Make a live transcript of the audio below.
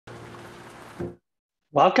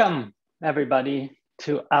Welcome, everybody,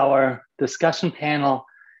 to our discussion panel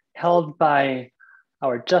held by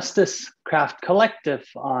our Justice Craft Collective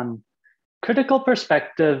on critical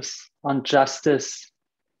perspectives on justice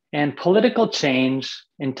and political change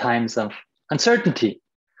in times of uncertainty.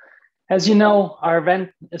 As you know, our event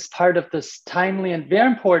is part of this timely and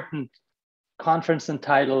very important conference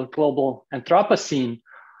entitled Global Anthropocene,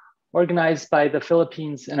 organized by the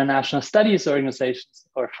Philippines International Studies Organizations,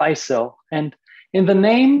 or FISO. And in the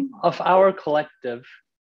name of our collective,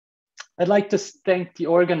 I'd like to thank the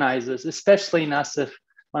organizers, especially Nassif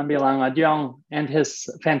Mambilang and his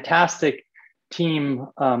fantastic team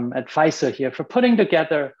at FISO here for putting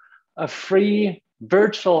together a free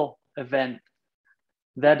virtual event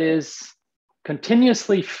that is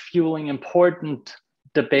continuously fueling important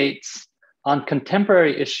debates on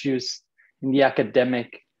contemporary issues in the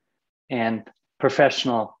academic and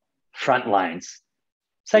professional front lines.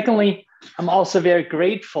 Secondly, I'm also very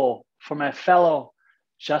grateful for my fellow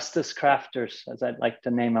justice crafters, as I'd like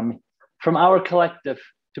to name them, from our collective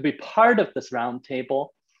to be part of this roundtable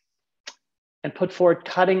and put forward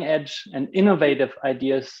cutting edge and innovative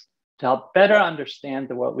ideas to help better understand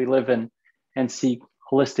the world we live in and seek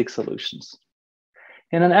holistic solutions.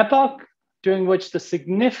 In an epoch during which the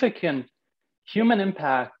significant human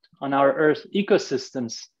impact on our Earth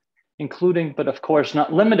ecosystems, including, but of course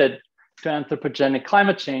not limited to anthropogenic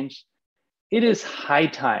climate change, it is high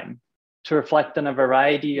time to reflect on a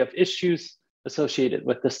variety of issues associated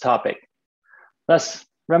with this topic. Thus,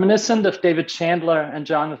 reminiscent of David Chandler and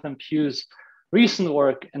Jonathan Pugh's recent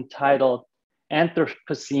work entitled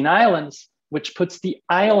Anthropocene Islands, which puts the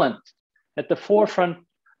island at the forefront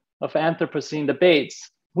of Anthropocene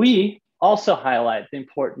debates, we also highlight the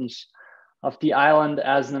importance of the island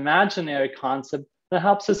as an imaginary concept that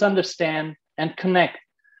helps us understand and connect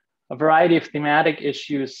a variety of thematic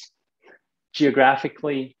issues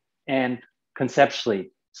geographically and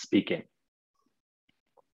conceptually speaking.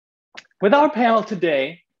 With our panel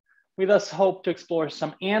today, we thus hope to explore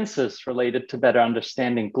some answers related to better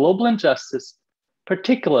understanding global injustice,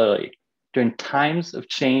 particularly during times of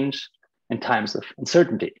change and times of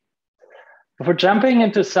uncertainty. Before jumping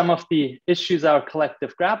into some of the issues our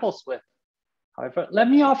collective grapples with, however, let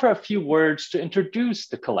me offer a few words to introduce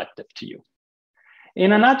the collective to you.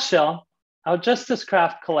 In a nutshell, our Justice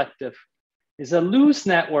Craft Collective is a loose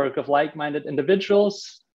network of like-minded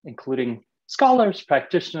individuals, including scholars,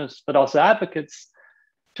 practitioners, but also advocates,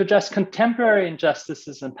 to address contemporary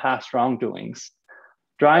injustices and past wrongdoings,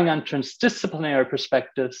 drawing on transdisciplinary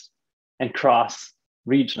perspectives and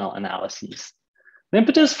cross-regional analyses. The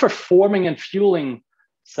impetus for forming and fueling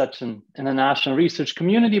such an international research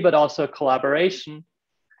community, but also a collaboration,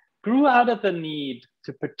 grew out of the need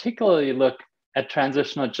to particularly look at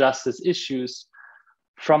transitional justice issues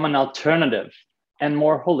from an alternative and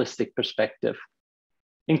more holistic perspective,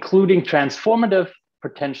 including transformative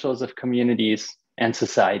potentials of communities and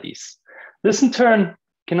societies. This in turn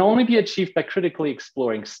can only be achieved by critically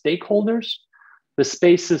exploring stakeholders, the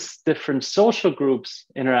spaces different social groups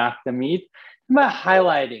interact and meet, and by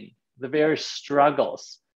highlighting the various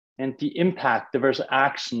struggles and the impact diverse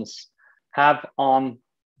actions have on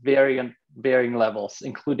varying levels,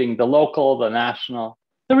 including the local, the national,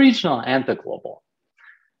 the regional, and the global.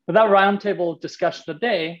 With our roundtable discussion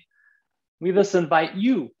today, we thus invite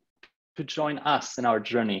you to join us in our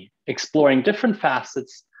journey, exploring different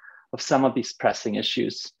facets of some of these pressing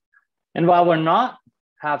issues. And while we're not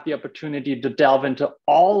have the opportunity to delve into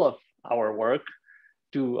all of our work,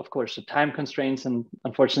 due, of course, to time constraints and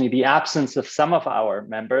unfortunately the absence of some of our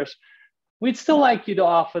members, we'd still like you to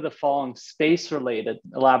offer the following space-related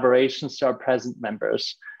elaborations to our present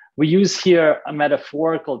members. We use here a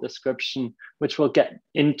metaphorical description, which we'll get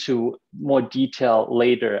into more detail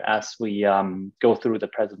later as we go through the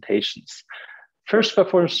presentations. First,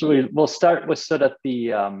 we'll start with sort of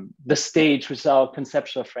the stage, which is our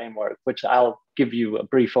conceptual framework, which I'll give you a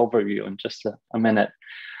brief overview in just a minute.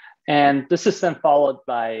 And this is then followed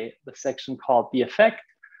by the section called The Effect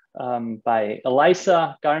by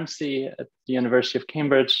Eliza Garnsey at the University of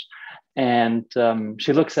Cambridge. And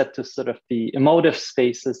she looks at the sort of the emotive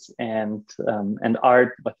spaces and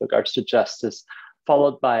art with regards to justice,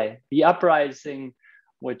 followed by The Uprising,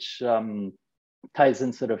 which ties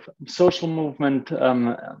in sort of social movement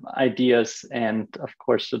ideas and of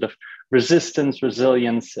course sort of resistance,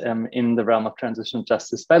 resilience in the realm of transitional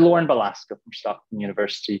justice by Lauren Balasco from Stockton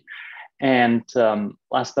University. And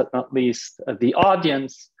last but not least, The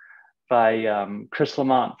Audience by Chris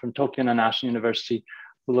Lamont from Tokyo International University,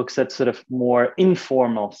 who looks at sort of more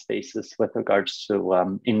informal spaces with regards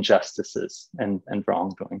to injustices and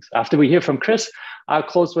wrongdoings. After we hear from Chris, I'll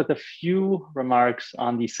close with a few remarks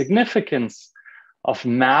on the significance of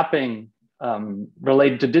mapping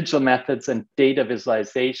related to digital methods and data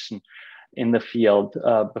visualization in the field,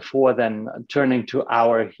 before then turning to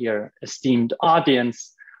our here esteemed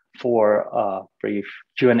audience for a brief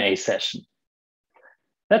Q&A session.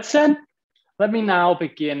 That said, let me now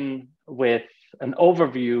begin with an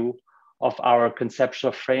overview of our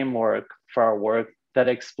conceptual framework for our work that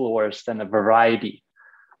explores then a variety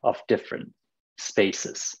of different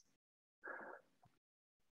spaces.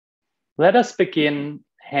 Let us begin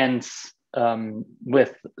hence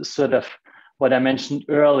with sort of what I mentioned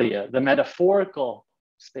earlier, the metaphorical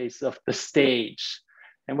space of the stage.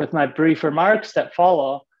 And with my brief remarks that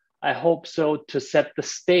follow, I hope so to set the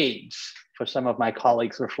stage for some of my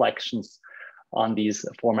colleagues' reflections on these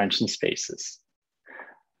aforementioned spaces.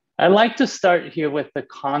 I'd like to start here with the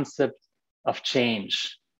concept of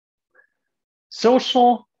change.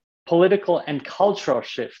 Social, political, and cultural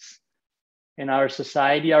shifts in our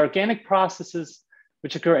society are organic processes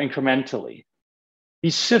which occur incrementally.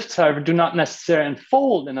 These shifts, however, do not necessarily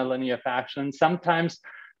unfold in a linear fashion, and sometimes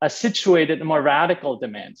are situated in more radical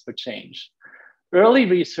demands for change. Early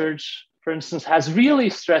research, for instance, has really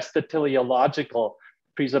stressed the teleological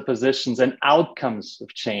presuppositions and outcomes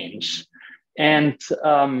of change. And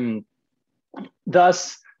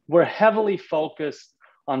thus, we're heavily focused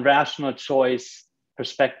on rational choice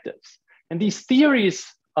perspectives. And these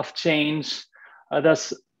theories of change are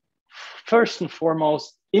thus first and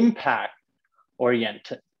foremost impact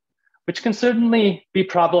oriented, which can certainly be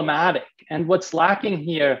problematic. And what's lacking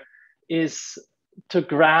here is to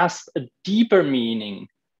grasp a deeper meaning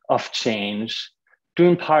of change, due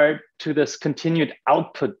in part to this continued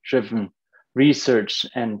output-driven research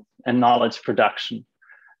and knowledge production.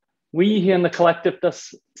 We here in the collective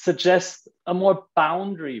thus suggest a more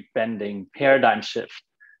boundary-bending paradigm shift.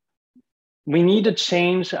 We need to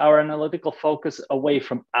change our analytical focus away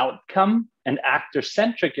from outcome and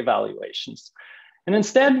actor-centric evaluations. And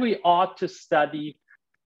instead, we ought to study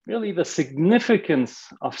really the significance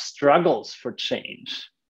of struggles for change.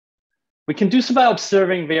 We can do so by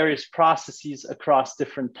observing various processes across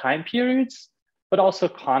different time periods, but also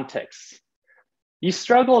contexts. These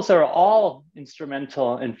struggles are all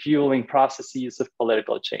instrumental in fueling processes of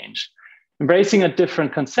political change. Embracing a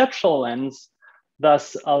different conceptual lens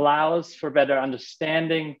thus allows for better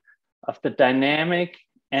understanding of the dynamic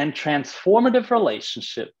and transformative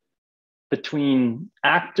relationship between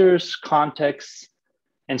actors, contexts,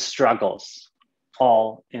 and struggles,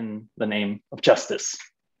 all in the name of justice.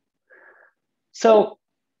 So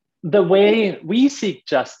the way we seek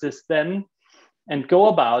justice then and go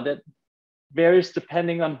about it varies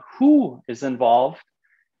depending on who is involved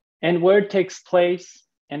and where it takes place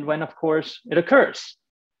and when, of course, it occurs.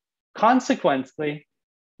 Consequently,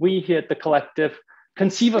 we here at the collective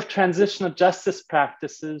conceive of transitional justice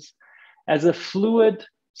practices as a fluid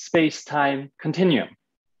space-time continuum.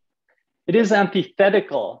 It is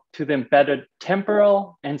antithetical to the embedded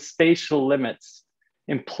temporal and spatial limits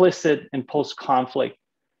implicit in post-conflict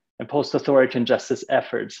and post-authoritarian justice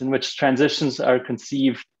efforts, in which transitions are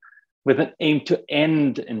conceived with an aim to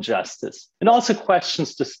end injustice. It also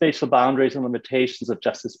questions the spatial boundaries and limitations of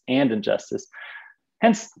justice and injustice.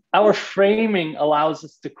 Hence, our framing allows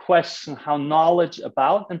us to question how knowledge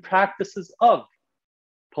about and practices of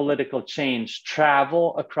political change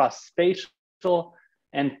travel across spatial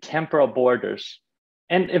and temporal borders,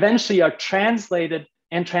 and eventually are translated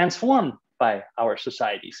and transformed by our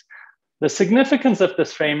societies. The significance of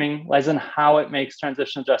this framing lies in how it makes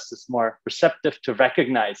transitional justice more receptive to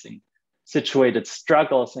recognizing situated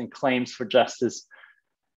struggles and claims for justice,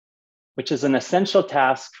 which is an essential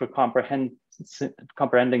task for comprehending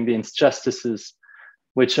the injustices,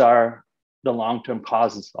 which are the long-term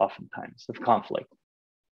causes oftentimes of conflict.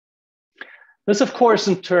 This, of course,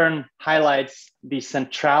 in turn highlights the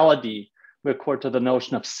centrality we accord to the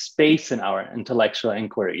notion of space in our intellectual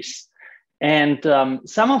inquiries. And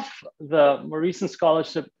some of the more recent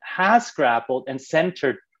scholarship has grappled and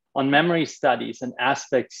centered on memory studies and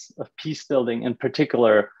aspects of peace building, in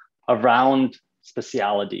particular around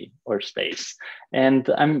spatiality or space. And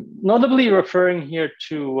I'm notably referring here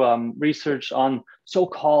to research on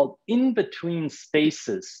so-called in-between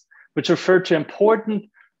spaces, which refer to important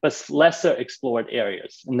but lesser explored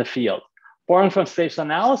areas in the field. Borrowing from spatial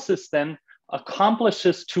analysis then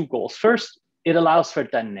accomplishes two goals. First, it allows for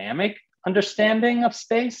dynamic understanding of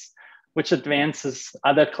space, which advances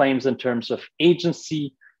other claims in terms of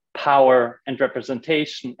agency, power, and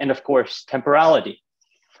representation, and of course, temporality.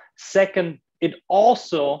 Second, it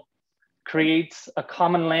also creates a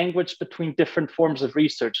common language between different forms of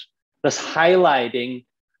research, thus highlighting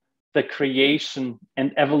the creation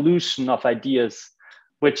and evolution of ideas,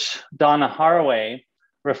 which Donna Haraway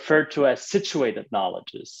referred to as situated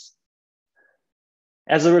knowledges.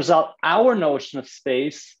 As a result, our notion of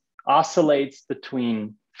space oscillates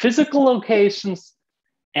between physical locations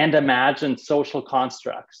and imagined social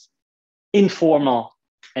constructs, informal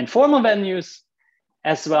and formal venues,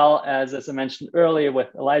 as well as I mentioned earlier with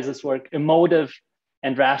Eliza's work, emotive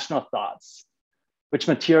and rational thoughts, which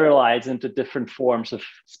materialize into different forms of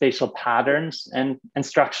spatial patterns and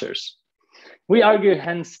structures. We argue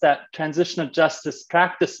hence that transitional justice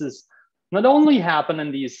practices not only happen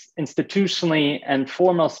in these institutionally and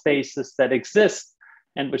formal spaces that exist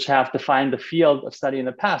and which have defined the field of study in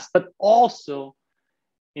the past, but also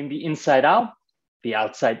in the inside out, the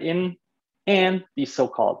outside in, and the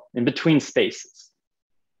so-called in-between spaces.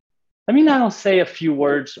 Let me now say a few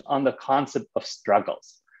words on the concept of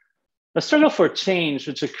struggles. The struggle for change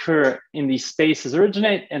which occur in these spaces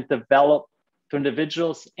originate and develop to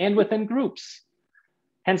individuals and within groups,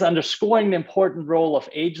 hence underscoring the important role of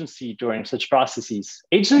agency during such processes.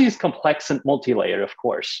 Agency is complex and multi-layered, of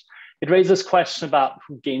course. It raises questions about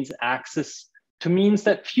who gains access to means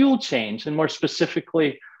that fuel change, and more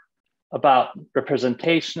specifically about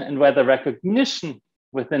representation and whether recognition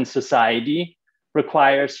within society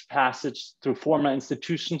requires passage through formal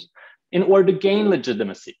institutions in order to gain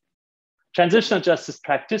legitimacy. Transitional justice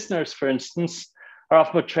practitioners, for instance, are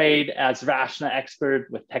often portrayed as rational expert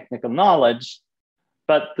with technical knowledge,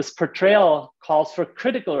 but this portrayal calls for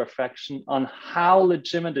critical reflection on how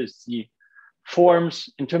legitimacy forms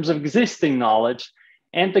in terms of existing knowledge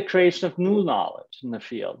and the creation of new knowledge in the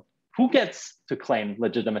field. Who gets to claim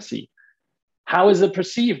legitimacy? How is it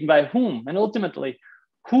perceived, by whom? And ultimately,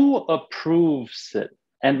 who approves it?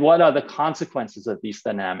 And what are the consequences of these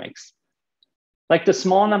dynamics? Like the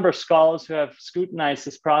small number of scholars who have scrutinized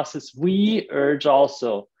this process, we urge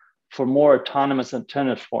also for more autonomous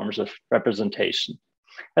alternative forms of representation.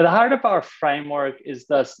 At the heart of our framework is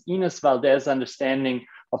thus Ines Valdez's understanding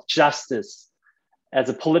of justice as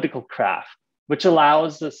a political craft, which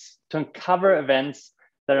allows us to uncover events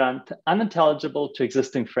that are unintelligible to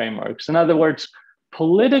existing frameworks. In other words,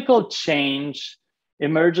 political change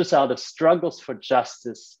emerges out of struggles for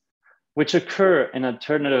justice, which occur in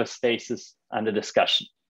alternative spaces under discussion.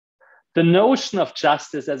 The notion of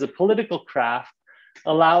justice as a political craft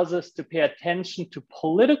allows us to pay attention to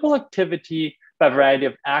political activity by a variety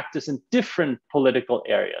of actors in different political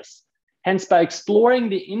areas. Hence, by exploring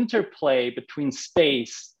the interplay between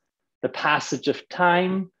space, the passage of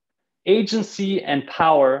time, agency, and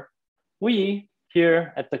power, we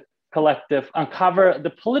here at the collective uncover the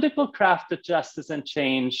political craft of justice and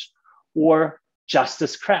change, or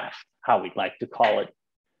justice craft, how we'd like to call it,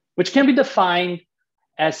 which can be defined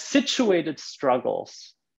as situated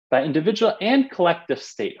struggles by individual and collective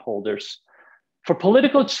stakeholders for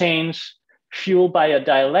political change fueled by a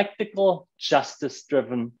dialectical,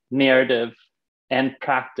 justice-driven narrative and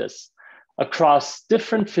practice across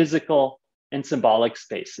different physical and symbolic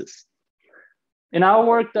spaces. In our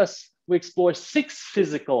work, thus, we explore 6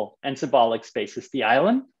 physical and symbolic spaces: the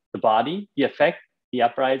island, the body, the effect, the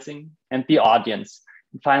uprising, and the audience,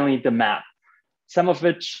 and finally the map, some of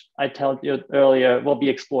which I told you earlier will be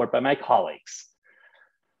explored by my colleagues.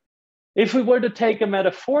 If we were to take a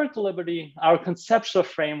metaphorical liberty, our conceptual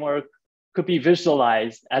framework could be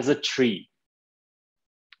visualized as a tree.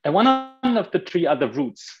 And one of the tree are the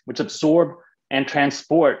roots, which absorb and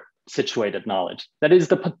transport situated knowledge. That is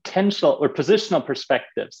the potential or positional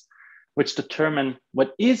perspectives, which determine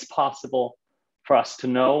what is possible for us to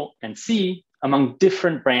know and see among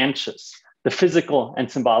different branches, the physical and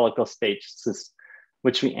symbolical spaces,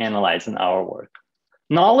 which we analyze in our work.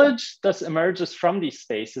 Knowledge thus emerges from these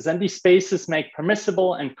spaces, and these spaces make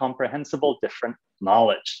permissible and comprehensible different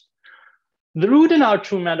knowledge. The root in our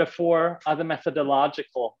true metaphor are the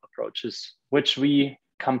methodological approaches which we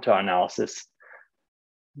come to our analysis.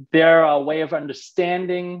 They're a way of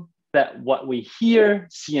understanding that what we hear,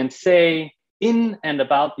 see, and say in and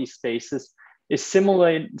about these spaces is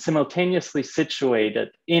simultaneously situated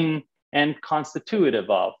in and constitutive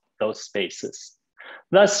of those spaces.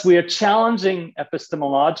 Thus, we are challenging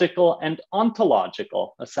epistemological and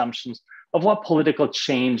ontological assumptions of what political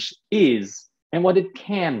change is and what it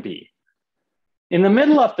can be. In the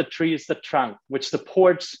middle of the tree is the trunk, which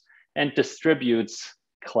supports and distributes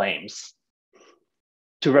claims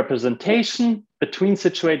to representation between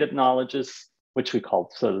situated knowledges, which we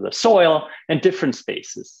call sort of the soil, and different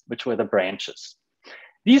spaces, which were the branches.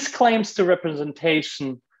 These claims to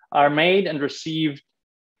representation are made and received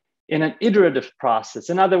in an iterative process.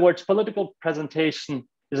 In other words, political presentation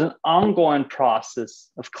is an ongoing process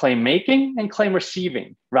of claim making and claim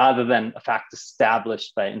receiving, rather than a fact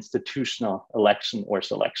established by institutional election or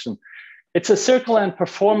selection. It's a circular and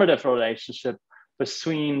performative relationship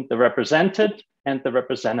between the represented and the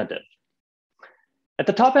representative. At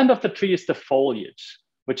the top end of the tree is the foliage,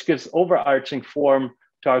 which gives overarching form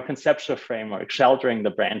to our conceptual framework, sheltering the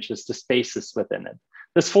branches, the spaces within it.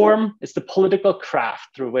 This form is the political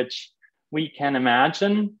craft through which we can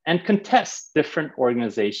imagine and contest different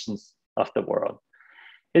organizations of the world.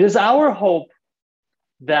 It is our hope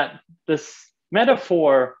that this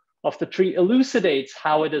metaphor of the tree elucidates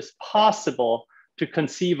how it is possible to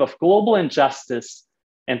conceive of global injustice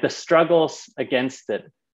and the struggles against it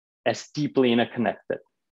as deeply interconnected.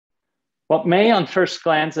 What may on first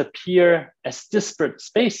glance appear as disparate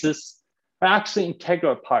spaces are actually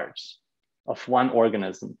integral parts of one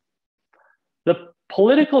organism. The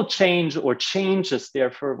political change or changes,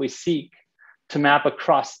 therefore, we seek to map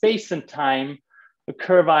across space and time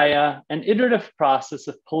occur via an iterative process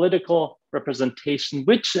of political representation,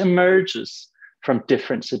 which emerges from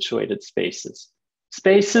different situated spaces.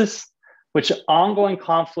 Spaces which ongoing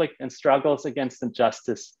conflict and struggles against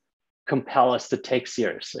injustice compel us to take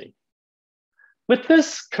seriously. With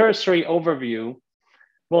this cursory overview,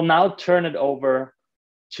 we'll now turn it over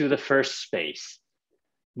to the first space,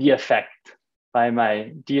 the effect, by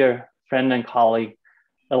my dear friend and colleague,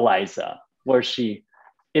 Eliza, where she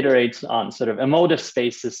iterates on sort of emotive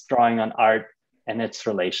spaces, drawing on art and its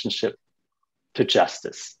relationship to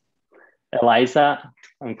justice. Eliza,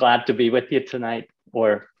 I'm glad to be with you tonight,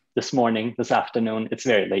 or this morning, this afternoon. It's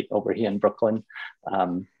very late over here in Brooklyn.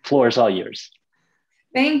 Floor is all yours.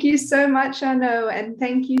 Thank you so much, Arnaud, and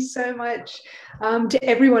thank you so much to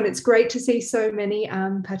everyone. It's great to see so many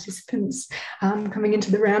participants coming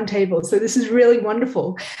into the roundtable. So this is really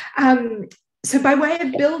wonderful. So by way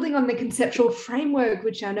of building on the conceptual framework,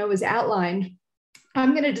 which Arnaud has outlined,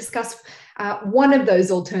 I'm going to discuss one of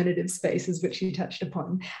those alternative spaces which you touched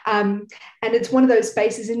upon. And it's one of those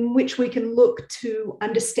spaces in which we can look to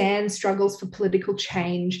understand struggles for political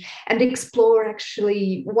change and explore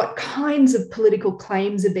actually what kinds of political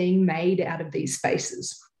claims are being made out of these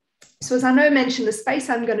spaces. So as Arnaud mentioned, the space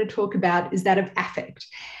I'm going to talk about is that of affect.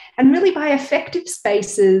 And really by affective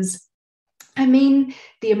spaces, I mean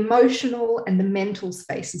the emotional and the mental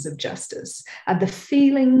spaces of justice, the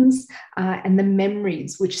feelings and the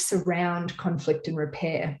memories which surround conflict and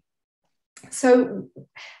repair. So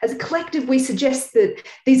as a collective, we suggest that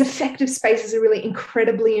these affective spaces are really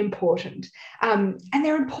incredibly important. And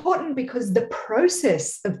they're important because the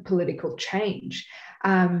process of political change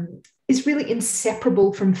is really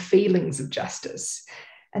inseparable from feelings of justice.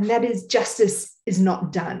 And that is, justice is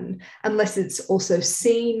not done unless it's also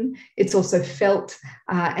seen, it's also felt,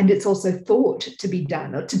 and it's also thought to be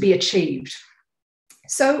done or to be achieved.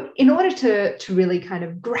 So in order to really kind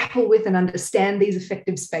of grapple with and understand these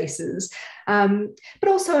affective spaces, but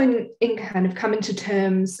also in kind of coming to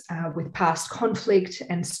terms with past conflict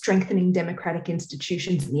and strengthening democratic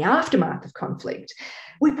institutions in the aftermath of conflict,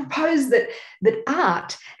 we propose that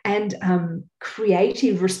art and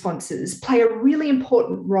creative responses play a really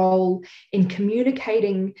important role in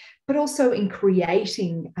communicating, but also in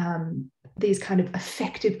creating these kind of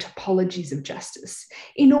effective topologies of justice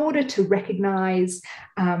in order to recognise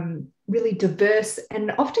really diverse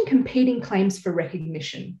and often competing claims for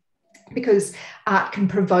recognition. Because art can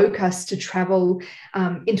provoke us to travel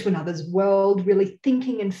into another's world, really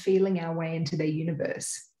thinking and feeling our way into their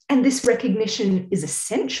universe. And this recognition is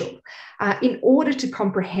essential in order to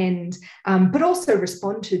comprehend, but also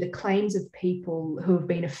respond to the claims of people who have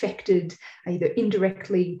been affected either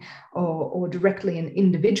indirectly or directly and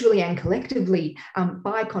individually and collectively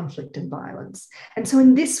by conflict and violence. And so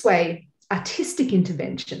in this way, artistic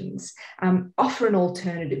interventions offer an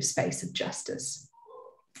alternative space of justice.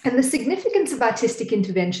 And the significance of artistic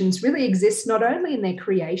interventions really exists not only in their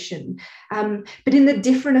creation, but in the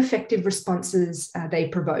different effective responses they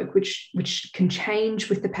provoke, which can change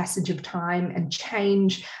with the passage of time and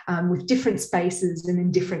change with different spaces and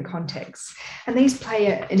in different contexts. And these play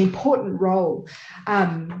an important role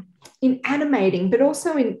in animating, but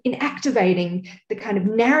also in activating the kind of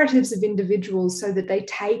narratives of individuals so that they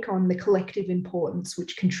take on the collective importance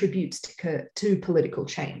which contributes to political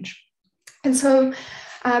change. And so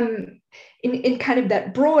in kind of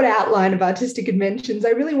that broad outline of artistic inventions, I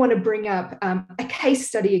really want to bring up a case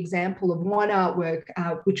study example of one artwork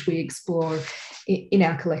which we explore in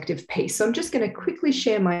our collective piece. So I'm just going to quickly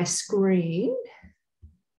share my screen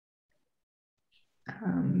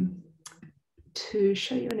to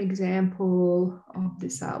show you an example of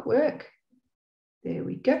this artwork. There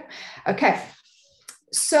we go. Okay.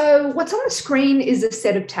 So what's on the screen is a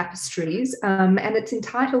set of tapestries, and it's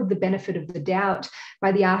entitled The Benefit of the Doubt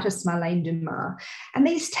by the artist Marlene Dumas. And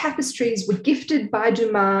these tapestries were gifted by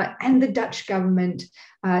Dumas and the Dutch government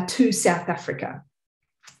to South Africa.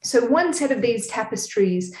 So one set of these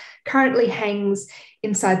tapestries currently hangs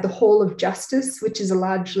inside the Hall of Justice, which is a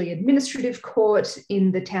largely administrative court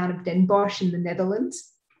in the town of Den Bosch in the Netherlands.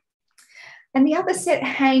 And the other set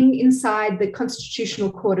hang inside the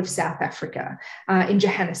Constitutional Court of South Africa in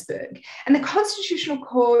Johannesburg. And the Constitutional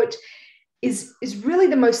Court is really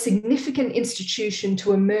the most significant institution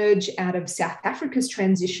to emerge out of South Africa's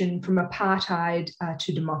transition from apartheid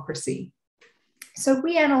to democracy. So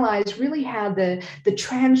we analysed really how the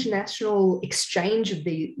transnational exchange of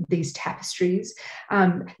these tapestries,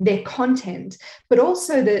 their content, but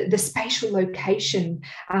also the spatial location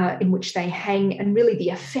in which they hang, and really the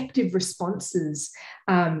effective responses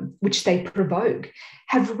which they provoke,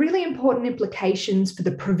 have really important implications for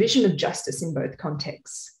the provision of justice in both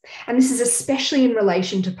contexts. And this is especially in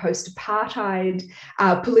relation to post-apartheid,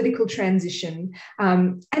 political transition,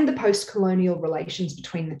 and the post-colonial relations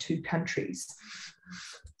between the two countries.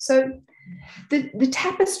 So the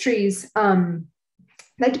tapestries,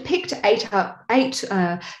 they depict eight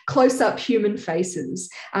close-up human faces.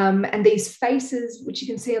 And these faces, which you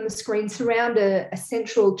can see on the screen, surround a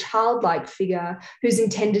central childlike figure who's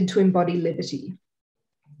intended to embody liberty.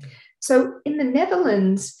 So in the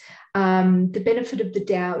Netherlands, the benefit of the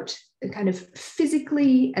doubt kind of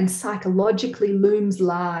physically and psychologically looms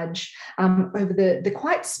large over the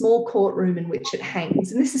quite small courtroom in which it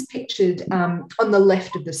hangs. And this is pictured on the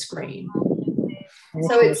left of the screen.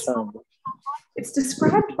 So it's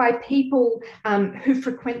described by people who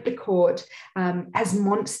frequent the court as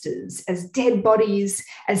monsters, as dead bodies,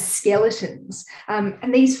 as skeletons.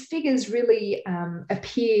 And these figures really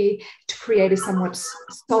appear to create a somewhat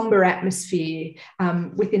somber atmosphere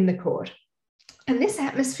within the court. And this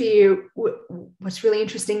atmosphere, what's really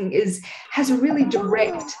interesting has a really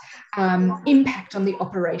direct impact on the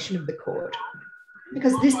operation of the court.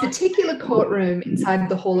 Because this particular courtroom inside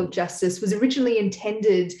the Hall of Justice was originally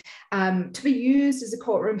intended to be used as a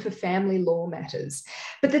courtroom for family law matters.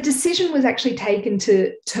 But the decision was actually taken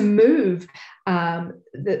to move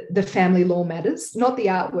the family law matters, not the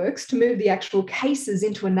artworks, to move the actual cases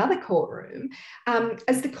into another courtroom,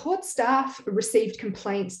 as the court staff received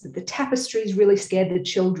complaints that the tapestries really scared the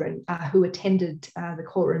children who attended the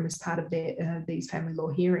courtroom as part of these family law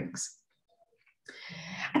hearings.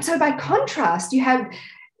 And so by contrast, you have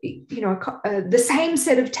the same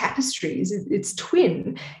set of tapestries, its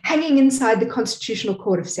twin, hanging inside the Constitutional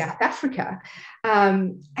Court of South Africa.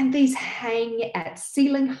 And these hang at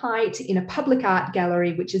ceiling height in a public art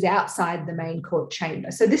gallery, which is outside the main court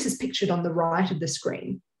chamber. So this is pictured on the right of the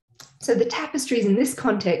screen. So the tapestries in this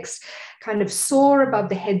context kind of soar above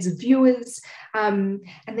the heads of viewers, and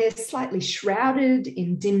they're slightly shrouded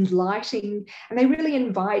in dimmed lighting, and they really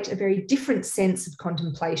invite a very different sense of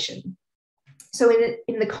contemplation. So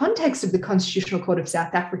in the context of the Constitutional Court of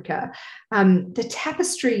South Africa, the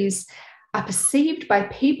tapestries are perceived by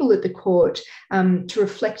people at the court to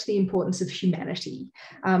reflect the importance of humanity,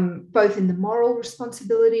 both in the moral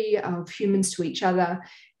responsibility of humans to each other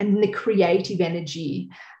and in the creative energy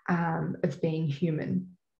of being human.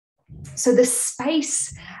 So the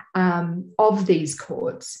space of these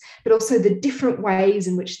courts, but also the different ways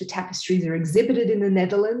in which the tapestries are exhibited in the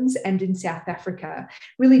Netherlands and in South Africa,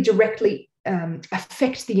 really directly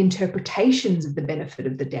affect the interpretations of the benefit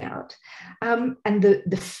of the doubt and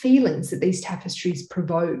the feelings that these tapestries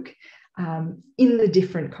provoke in the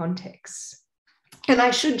different contexts. And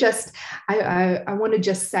I should just, I want to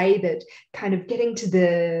just say that kind of getting to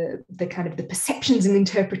the kind of the perceptions and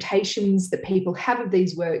interpretations that people have of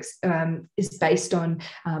these works is based on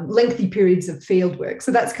lengthy periods of field work.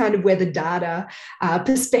 So that's kind of where the data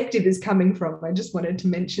perspective is coming from. I just wanted to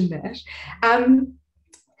mention that.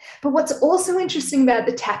 But what's also interesting about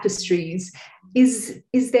the tapestries is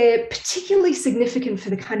they're particularly significant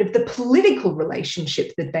for the kind of the political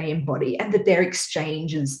relationship that they embody and that their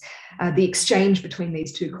exchanges, the exchange between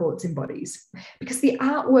these two courts embodies. Because the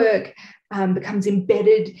artwork becomes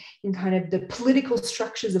embedded in kind of the political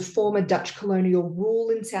structures of former Dutch colonial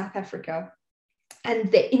rule in South Africa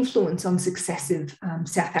and their influence on successive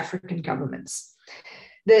South African governments.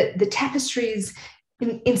 The tapestries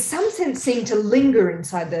in some sense seem to linger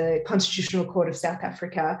inside the Constitutional Court of South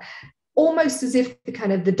Africa, almost as if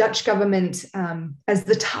the Dutch government, as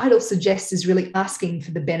the title suggests, is really asking for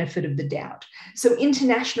the benefit of the doubt. So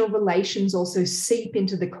international relations also seep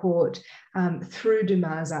into the court through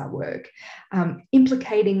Dumas' artwork,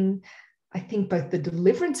 implicating I think, both the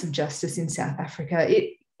deliverance of justice in South Africa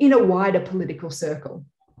in a wider political circle.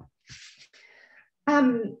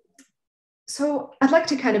 So I'd like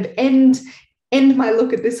to kind of end my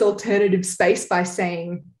look at this alternative space by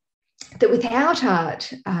saying that without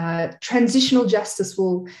art, transitional justice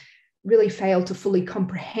will really fail to fully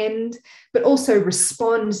comprehend, but also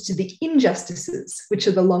respond to the injustices, which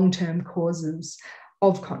are the long-term causes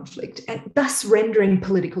of conflict, and thus rendering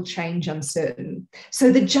political change uncertain.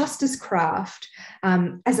 So the justice craft,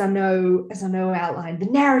 as Arnaud outlined, the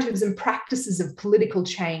narratives and practices of political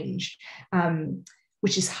change,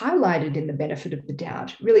 which is highlighted in The Benefit of the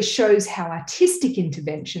Doubt, really shows how artistic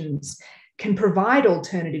interventions can provide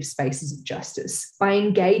alternative spaces of justice by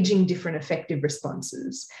engaging different effective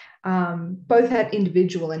responses, both at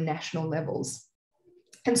individual and national levels.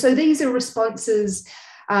 And so these are responses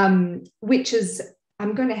which is,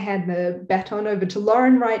 I'm going to hand the baton over to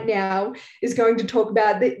Lauren right now, is going to talk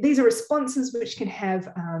about, these are responses which can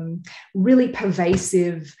have really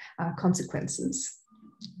pervasive consequences.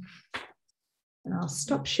 And I'll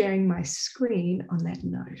stop sharing my screen on that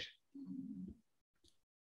note.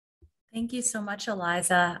 Thank you so much,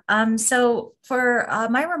 Eliza. So for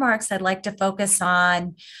my remarks, I'd like to focus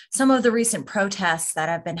on some of the recent protests that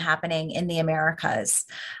have been happening in the Americas.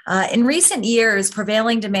 In recent years,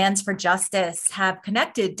 prevailing demands for justice have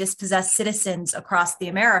connected dispossessed citizens across the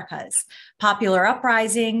Americas. Popular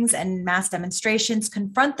uprisings and mass demonstrations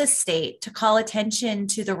confront the state to call attention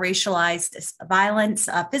to the racialized violence,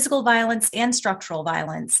 physical violence, and structural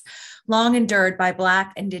violence long endured by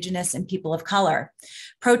Black, Indigenous, and people of color.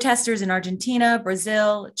 Protesters in Argentina,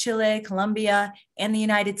 Brazil, Chile, Colombia, and the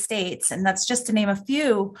United States, and that's just to name a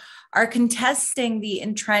few, are contesting the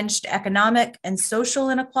entrenched economic and social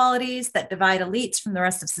inequalities that divide elites from the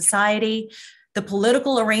rest of society, the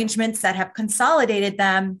political arrangements that have consolidated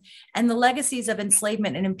them, and the legacies of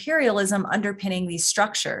enslavement and imperialism underpinning these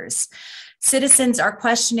structures. Citizens are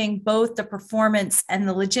questioning both the performance and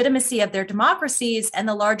the legitimacy of their democracies and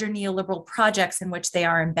the larger neoliberal projects in which they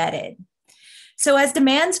are embedded. So as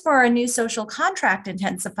demands for a new social contract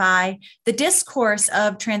intensify, the discourse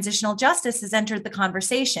of transitional justice has entered the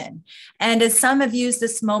conversation. And as some have used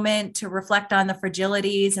this moment to reflect on the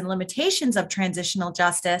fragilities and limitations of transitional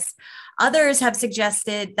justice, others have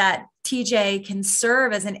suggested that TJ can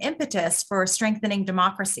serve as an impetus for strengthening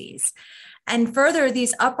democracies. And further,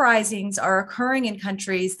 these uprisings are occurring in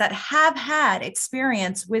countries that have had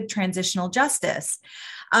experience with transitional justice.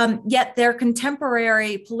 Yet their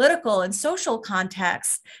contemporary political and social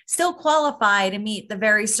contexts still qualify to meet the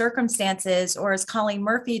very circumstances, or as Colleen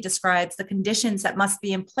Murphy describes, the conditions that must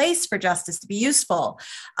be in place for justice to be useful,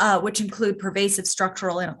 which include pervasive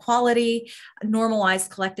structural inequality, normalized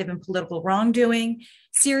collective and political wrongdoing,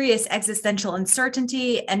 serious existential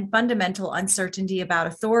uncertainty, and fundamental uncertainty about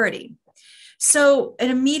authority. So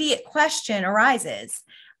an immediate question arises.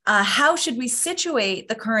 How should we situate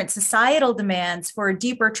the current societal demands for a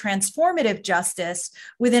deeper transformative justice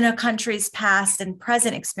within a country's past and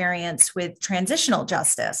present experience with transitional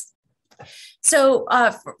justice? So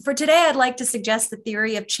for today, I'd like to suggest the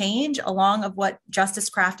theory of change along of what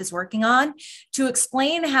Justice Craft is working on to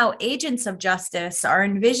explain how agents of justice are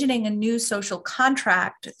envisioning a new social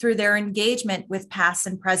contract through their engagement with past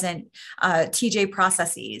and present TJ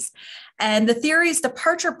processes. And the theory's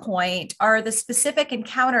departure point are the specific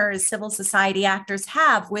encounters civil society actors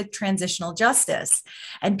have with transitional justice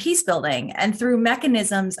and peace building. And through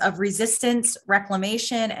mechanisms of resistance,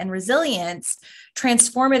 reclamation, and resilience,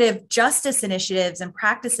 transformative justice initiatives and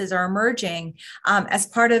practices are emerging as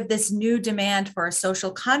part of this new demand for a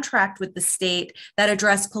social contract with the state that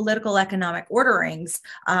address political economic orderings,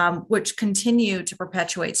 which continue to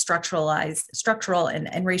perpetuate structural and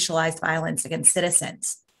racialized violence against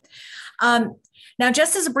citizens. Now,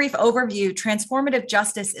 just as a brief overview, transformative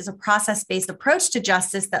justice is a process-based approach to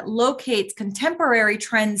justice that locates contemporary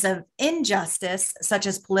trends of injustice, such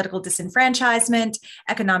as political disenfranchisement,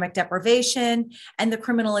 economic deprivation, and the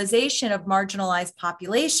criminalization of marginalized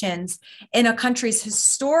populations in a country's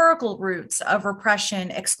historical roots of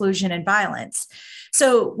repression, exclusion, and violence.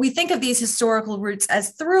 So we think of these historical roots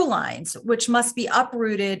as through lines, which must be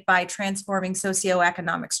uprooted by transforming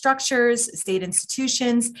socioeconomic structures, state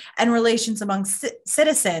institutions, and relations among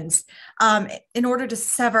citizens in order to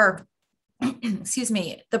sever,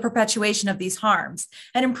 the perpetuation of these harms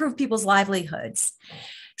and improve people's livelihoods.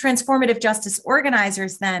 Transformative justice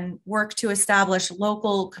organizers then work to establish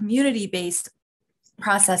local community-based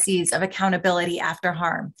processes of accountability after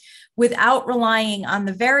harm, without relying on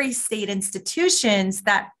the very state institutions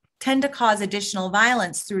that tend to cause additional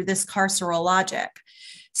violence through this carceral logic.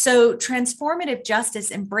 So transformative justice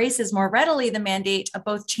embraces more readily the mandate of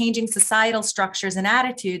both changing societal structures and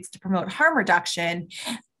attitudes to promote harm reduction,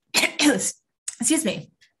 excuse me,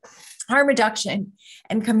 harm reduction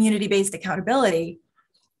and community-based accountability,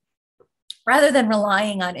 rather than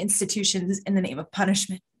relying on institutions in the name of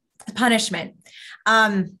punishment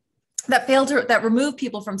that remove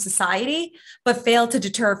people from society, but fail to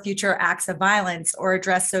deter future acts of violence or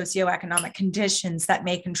address socioeconomic conditions that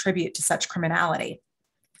may contribute to such criminality.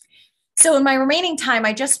 So in my remaining time,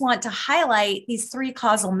 I just want to highlight these three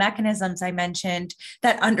causal mechanisms I mentioned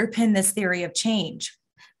that underpin this theory of change.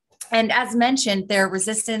 And as mentioned, they're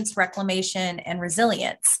resistance, reclamation, and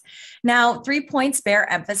resilience. Now, 3 points bear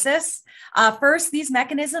emphasis. First, these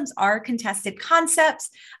mechanisms are contested concepts.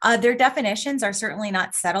 Their definitions are certainly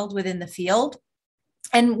not settled within the field.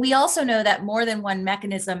 And we also know that more than one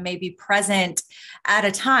mechanism may be present at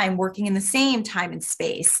a time, working in the same time and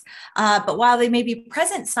space. But while they may be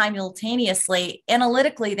present simultaneously,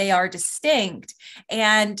 analytically, they are distinct,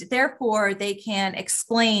 and therefore they can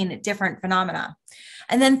explain different phenomena.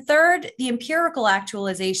 And then third, the empirical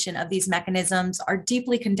actualization of these mechanisms are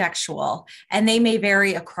deeply contextual, and they may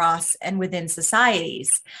vary across and within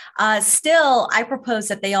societies. Still, I propose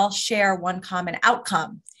that they all share one common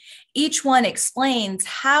outcome. Each one explains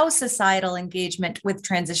how societal engagement with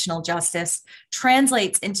transitional justice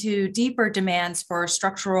translates into deeper demands for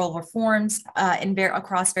structural reforms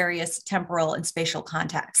across various temporal and spatial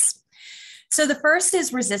contexts. So the first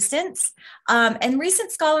is resistance, and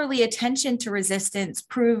recent scholarly attention to resistance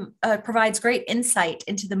provides great insight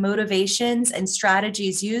into the motivations and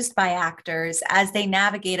strategies used by actors as they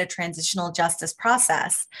navigate a transitional justice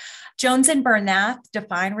process. Jones and Bernath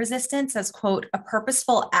define resistance as, quote, a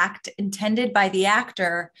purposeful act intended by the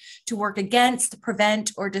actor to work against,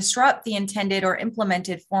 prevent, or disrupt the intended or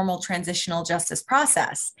implemented formal transitional justice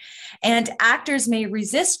process. And actors may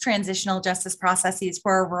resist transitional justice processes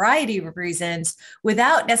for a variety of reasons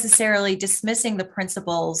without necessarily dismissing the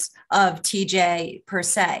principles of TJ per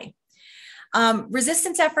se.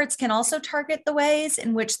 Resistance efforts can also target the ways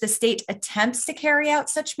in which the state attempts to carry out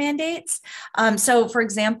such mandates. So, for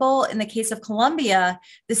example, in the case of Colombia,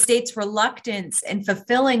 the state's reluctance in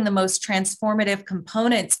fulfilling the most transformative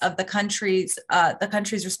components of the country's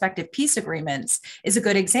respective peace agreements is a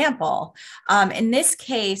good example. In this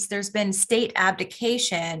case, there's been state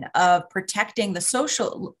abdication of protecting the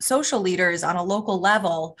social leaders on a local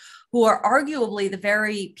level, who are arguably the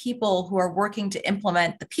very people who are working to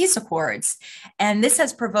implement the peace accords. And this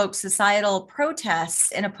has provoked societal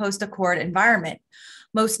protests in a post-accord environment.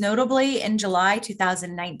 Most notably, in July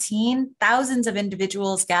 2019, thousands of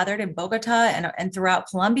individuals gathered in Bogota and throughout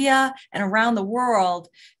Colombia and around the world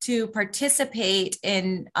to participate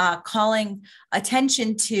in calling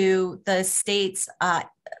attention to the state's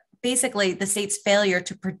basically the state's failure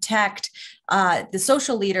to protect the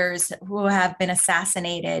social leaders who have been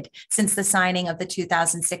assassinated since the signing of the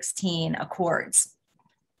 2016 accords.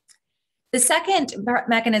 The second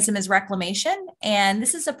mechanism is reclamation, and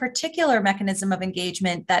this is a particular mechanism of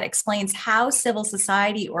engagement that explains how civil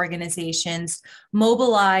society organizations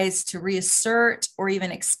mobilize to reassert or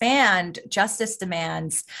even expand justice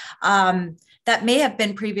demands that may have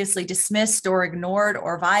been previously dismissed or ignored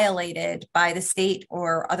or violated by the state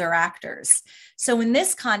or other actors. So in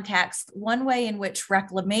this context, one way in which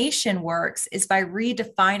reclamation works is by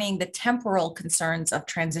redefining the temporal concerns of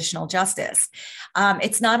transitional justice.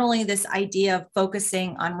 It's not only this idea of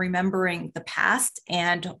focusing on remembering the past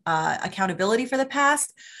and accountability for the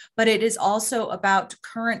past, but it is also about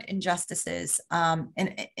current injustices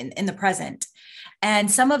in the present.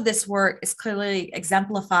 And some of this work is clearly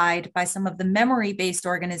exemplified by some of the memory-based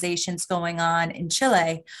organizations going on in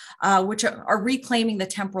Chile, which are reclaiming the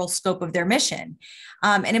temporal scope of their mission.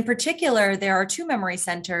 And in particular, there are two memory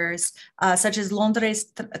centers, such as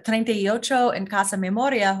Londres 38 and Casa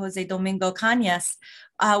Memoria, Jose Domingo Cañas,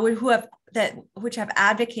 which have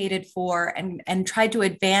advocated for and tried to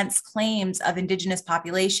advance claims of indigenous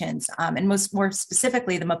populations, and more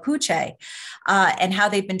specifically the Mapuche, and how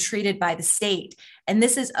they've been treated by the state. And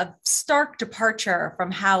this is a stark departure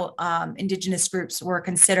from how indigenous groups were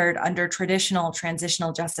considered under traditional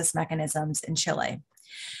transitional justice mechanisms in Chile.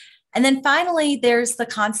 And then finally, there's the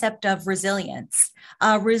concept of resilience.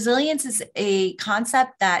 Resilience is a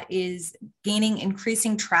concept that is gaining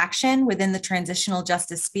increasing traction within the transitional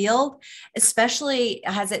justice field, especially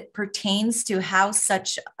as it pertains to how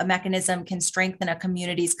such a mechanism can strengthen a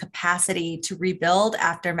community's capacity to rebuild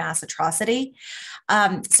after mass atrocity.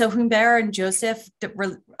 So Humbert and Joseph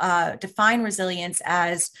define resilience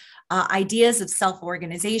as ideas of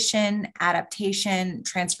self-organization, adaptation,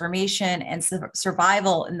 transformation, and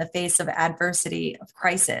survival in the face of adversity of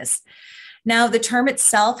crisis. Now, the term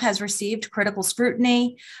itself has received critical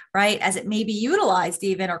scrutiny, right, as it may be utilized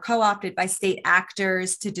even or co-opted by state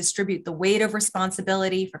actors to distribute the weight of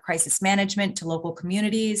responsibility for crisis management to local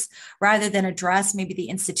communities, rather than address maybe the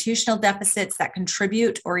institutional deficits that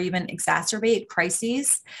contribute or even exacerbate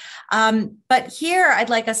crises. But here, I'd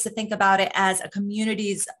like us to think about it as a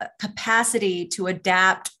community's capacity to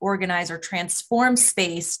adapt, organize, or transform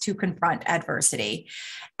space to confront adversity.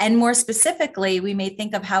 And more specifically, we may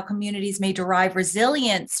think of how communities may derive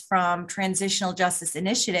resilience from transitional justice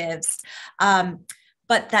initiatives,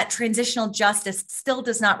 but that transitional justice still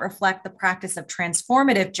does not reflect the practice of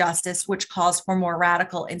transformative justice, which calls for more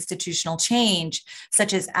radical institutional change,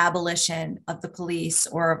 such as abolition of the police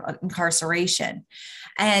or incarceration.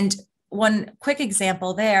 And one quick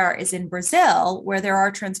example there is in Brazil, where there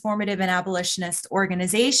are transformative and abolitionist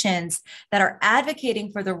organizations that are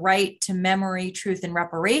advocating for the right to memory, truth, and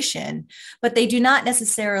reparation, but they do not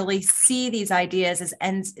necessarily see these ideas as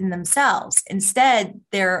ends in themselves. Instead,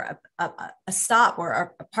 they're a stop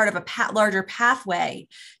or a part of a larger pathway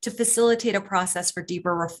to facilitate a process for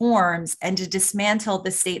deeper reforms and to dismantle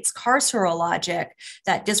the state's carceral logic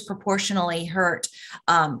that disproportionately hurt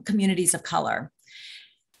communities of color.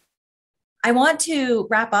 I want to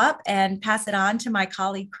wrap up and pass it on to my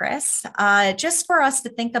colleague, Chris, just for us to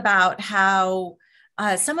think about how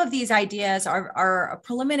some of these ideas are a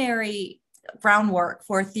preliminary groundwork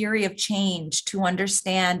for a theory of change to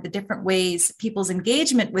understand the different ways people's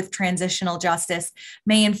engagement with transitional justice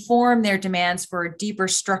may inform their demands for a deeper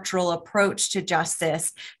structural approach to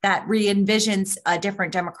justice that re-envisions a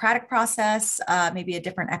different democratic process, maybe a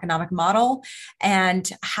different economic model,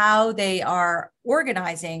 and how they are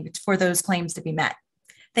organizing for those claims to be met.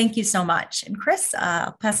 Thank you so much. And Chris,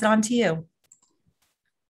 I'll pass it on to you.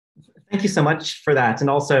 Thank you so much for that. And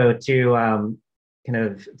also to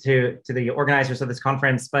to the organizers of this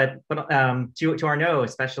conference, but to Arnaud,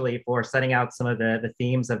 especially for setting out some of the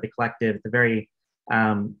themes of the collective at the very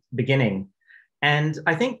beginning. And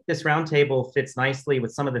I think this roundtable fits nicely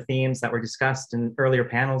with some of the themes that were discussed in earlier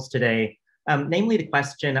panels today, namely the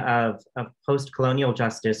question of post-colonial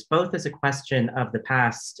justice, both as a question of the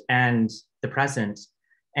past and the present.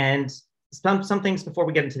 And some things before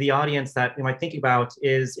we get into the audience that we might think about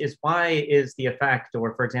is why is the effect,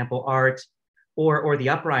 or for example, art, or the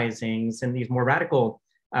uprisings and these more radical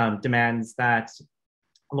demands that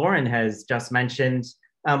Lauren has just mentioned,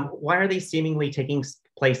 why are they seemingly taking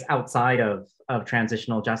place outside of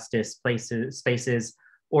transitional justice spaces,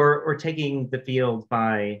 or taking the field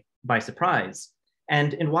by surprise?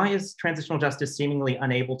 And why is transitional justice seemingly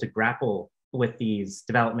unable to grapple with these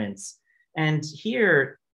developments? And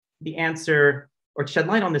here, the answer, or to shed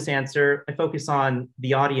light on this answer, I focus on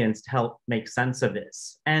the audience to help make sense of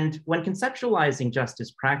this. And when conceptualizing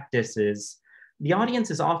justice practices, the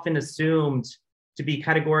audience is often assumed to be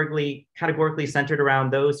categorically centered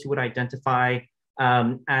around those who would identify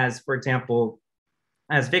as, for example,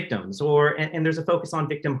 as victims, and there's a focus on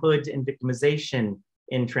victimhood and victimization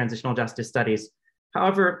in transitional justice studies.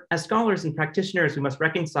 However, as scholars and practitioners, we must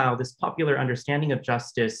reconcile this popular understanding of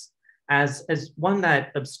justice as one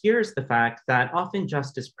that obscures the fact that often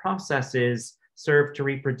justice processes serve to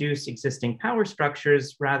reproduce existing power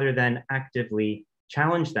structures rather than actively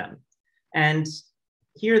challenge them. And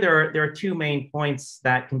here there are two main points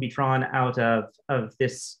that can be drawn out of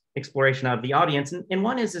this exploration of the audience. And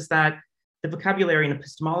one is that the vocabulary and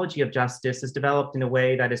epistemology of justice is developed in a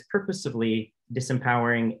way that is purposefully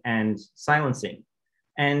disempowering and silencing.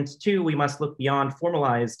 And two, we must look beyond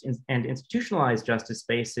formalized and institutionalized justice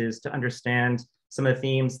spaces to understand some of the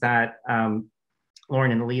themes that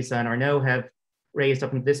Lauren and Eliza and Arnaud have raised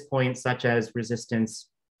up to this point, such as resistance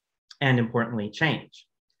and, importantly, change.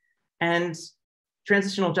 And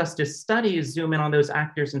transitional justice studies zoom in on those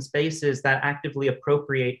actors and spaces that actively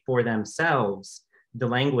appropriate for themselves the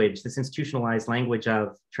language, this institutionalized language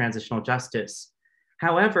of transitional justice.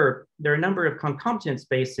 However, there are a number of concomitant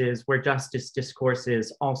spaces where justice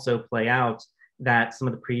discourses also play out that some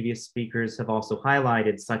of the previous speakers have also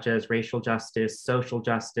highlighted, such as racial justice, social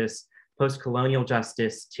justice, post-colonial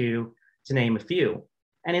justice, to name a few.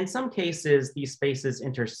 And in some cases, these spaces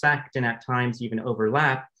intersect and at times even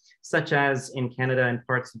overlap, such as in Canada and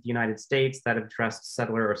parts of the United States that have addressed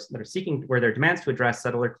settler, or that are seeking, where their demands to address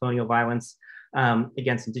settler colonial violence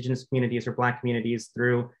against Indigenous communities or Black communities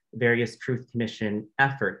through various Truth Commission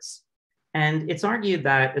efforts. And it's argued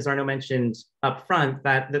that, as Arnaud mentioned up front,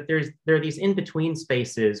 that there are these in-between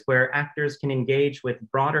spaces where actors can engage with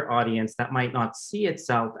broader audience that might not see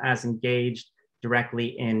itself as engaged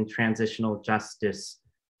directly in transitional justice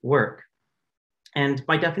work. And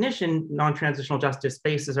by definition, non-transitional justice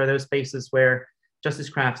spaces are those spaces where justice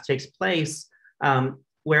craft takes place,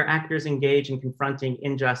 where actors engage in confronting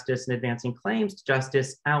injustice and advancing claims to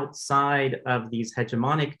justice outside of these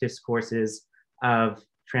hegemonic discourses of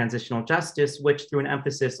transitional justice, which through an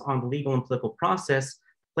emphasis on the legal and political process,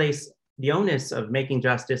 place the onus of making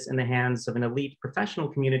justice in the hands of an elite professional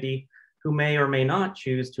community who may or may not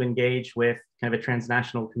choose to engage with kind of a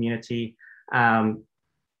transnational community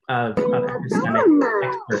of epistemic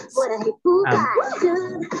experts.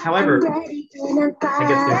 However,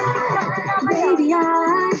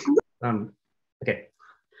 okay.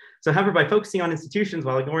 So however, by focusing on institutions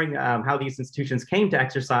while ignoring how these institutions came to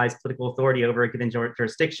exercise political authority over a given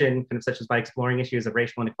jurisdiction, kind of such as by exploring issues of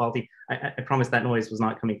racial inequality, I promise that noise was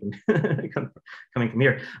not coming from coming from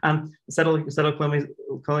here. Settled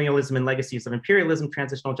colonialism and legacies of imperialism,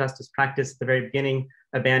 transitional justice practice at the very beginning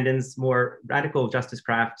abandons more radical justice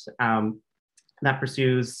craft that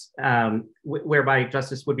pursues, whereby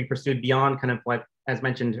justice would be pursued beyond kind of what, as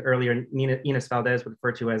mentioned earlier, Inés Valdez would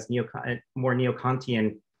refer to as more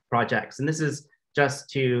neo-Kantian projects. And this is just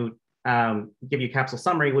to give you a capsule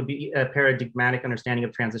summary, would be a paradigmatic understanding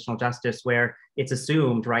of transitional justice where it's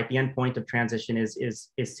assumed, right, the endpoint of transition is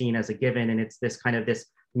seen as a given, and it's this kind of this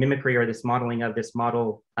mimicry or this modeling of this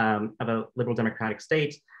model of a liberal democratic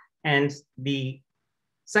state. And the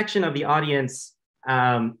section of the audience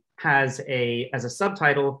has as a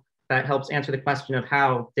subtitle that helps answer the question of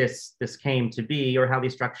how this came to be or how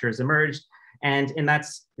these structures emerged. And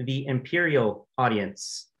that's the imperial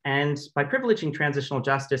audience. And by privileging transitional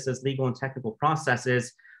justice as legal and technical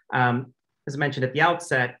processes, as mentioned at the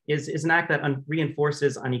outset, is an act that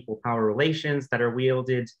reinforces unequal power relations that are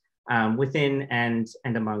wielded within and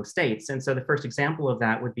among states. And so the first example of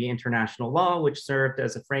that would be international law, which served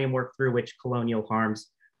as a framework through which colonial harms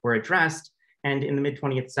were addressed. And in the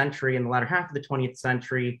mid-20th century, in the latter half of the 20th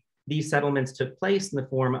century, these settlements took place in the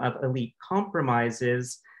form of elite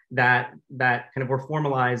compromises that kind of were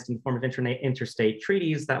formalized in the form of interstate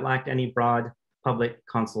treaties that lacked any broad public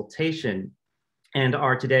consultation and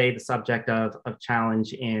are today the subject of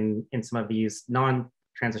challenge in some of these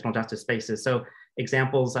non-transitional justice spaces. So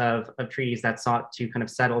examples of treaties that sought to kind of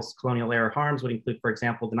settle colonial era harms would include, for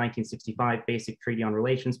example, the 1965 Basic Treaty on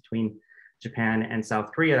Relations between Japan and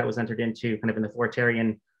South Korea that was entered into kind of an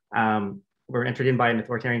authoritarian, were entered in by an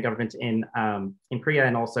authoritarian government in Korea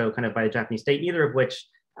and also kind of by the Japanese state, neither of which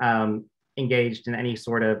engaged in any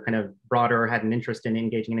sort of kind of broader, had an interest in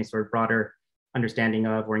engaging in any sort of broader understanding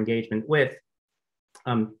of or engagement with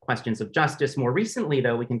questions of justice. More recently,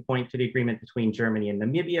 though, we can point to the agreement between Germany and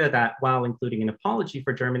Namibia that, while including an apology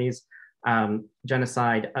for Germany's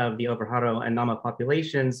genocide of the Overharo and Nama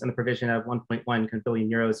populations and the provision of 1.1 billion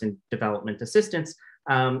euros in development assistance,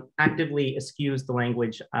 actively eschews the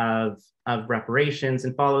language of reparations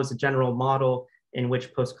and follows a general model in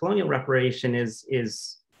which post-colonial reparation is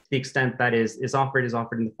the extent that is offered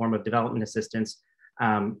in the form of development assistance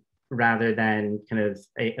rather than kind of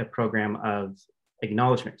a program of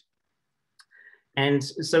acknowledgement. And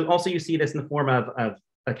so also you see this in the form of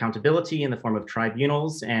accountability, in the form of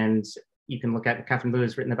tribunals. And you can look at Catherine Liu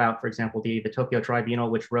has written about, for example, the Tokyo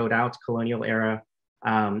Tribunal, which wrote out colonial era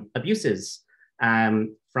abuses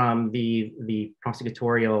from the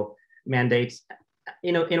prosecutorial mandates,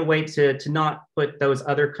 in a way to not put those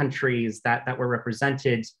other countries that were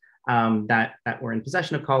represented, that were in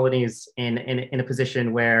possession of colonies in a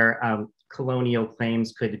position where colonial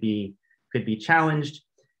claims could be challenged.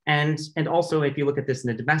 And also, if you look at this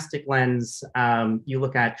in a domestic lens, you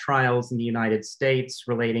look at trials in the United States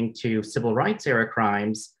relating to civil rights era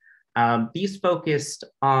crimes. These focused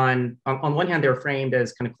on one hand, they're framed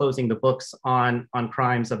as kind of closing the books on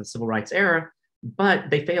crimes of the civil rights era, but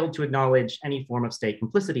they failed to acknowledge any form of state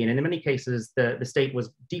complicity. And in many cases, the state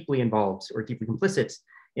was deeply involved or deeply complicit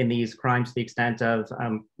in these crimes to the extent of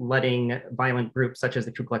letting violent groups such as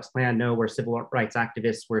the Ku Klux Klan know where civil rights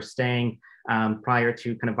activists were staying prior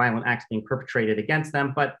to kind of violent acts being perpetrated against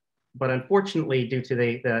them. But unfortunately, due to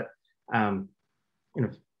the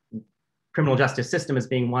criminal justice system as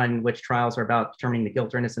being one which trials are about determining the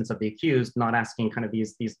guilt or innocence of the accused, not asking kind of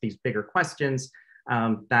these bigger questions,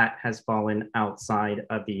 that has fallen outside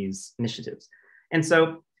of these initiatives. And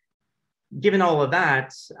so given all of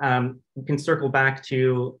that, we can circle back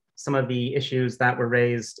to some of the issues that were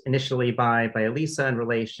raised initially by Eliza in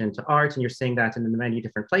relation to art. And you're seeing that in the many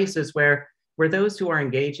different places where those who are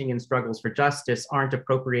engaging in struggles for justice aren't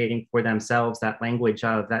appropriating for themselves that language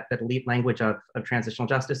of that elite language of transitional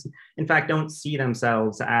justice. In fact, don't see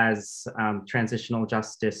themselves as transitional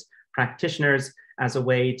justice practitioners. as a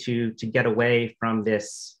way to get away from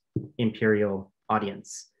this imperial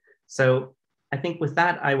audience. So I think with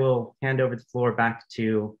that, I will hand over the floor back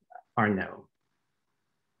to Arnaud.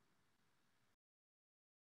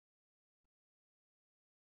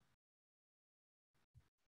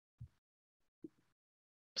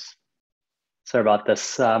 Sorry about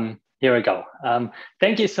this. Here we go.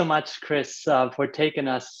 Thank you so much, Chris, for taking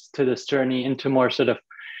us to this journey into more sort of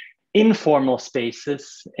informal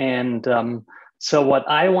spaces. And so what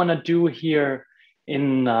I want to do here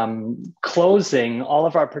in closing, all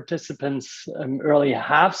of our participants earlier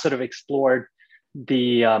have sort of explored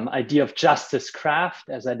the idea of justice craft,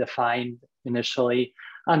 as I defined initially,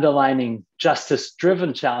 underlining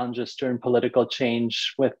justice-driven challenges during political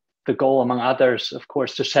change, with the goal, among others, of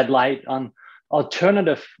course, to shed light on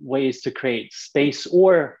alternative ways to create space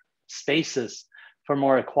or spaces for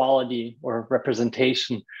more equality or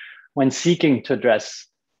representation when seeking to address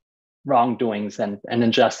wrongdoings and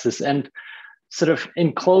injustice. And sort of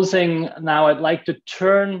in closing now, I'd like to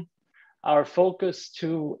turn our focus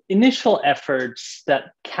to initial efforts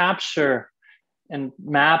that capture and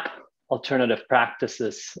map alternative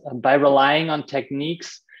practices by relying on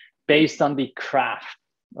techniques based on the craft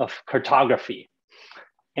of cartography.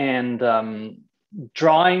 And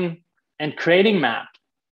drawing and creating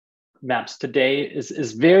maps today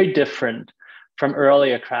is very different from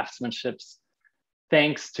earlier craftsmanships,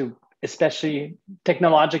 thanks to especially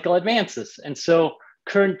technological advances. And so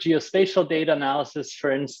current geospatial data analysis,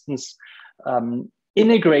 for instance,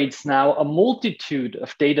 integrates now a multitude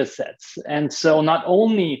of data sets. And so not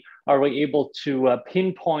only are we able to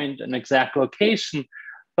pinpoint an exact location,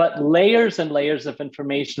 but layers and layers of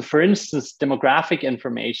information, for instance, demographic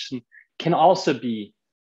information, can also be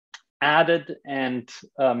added and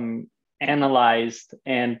analyzed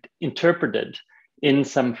and interpreted in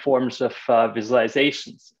some forms of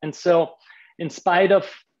visualizations. And so in spite of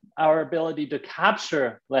our ability to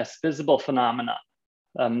capture less visible phenomena,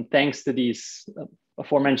 thanks to these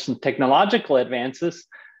aforementioned technological advances,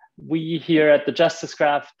 we here at the Justice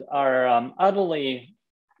Craft are utterly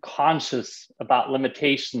conscious about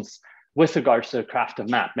limitations with regards to the craft of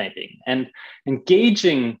map making. And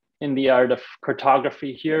engaging in the art of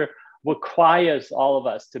cartography here requires all of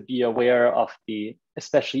us to be aware of the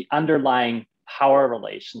especially underlying power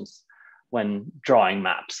relations when drawing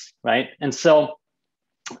maps, right? And so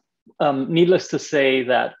needless to say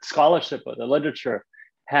that scholarship or the literature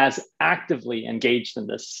has actively engaged in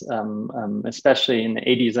this, especially in the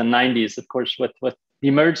 80s and 90s, of course, with the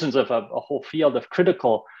emergence of a whole field of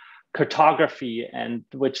critical cartography, and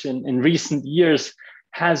which in recent years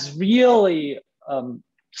has really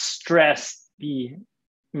stressed the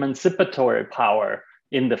emancipatory power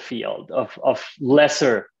in the field of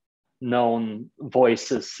lesser known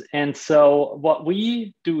voices. And so what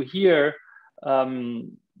we do here,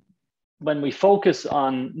 when we focus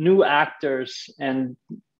on new actors and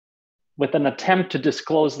with an attempt to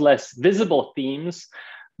disclose less visible themes,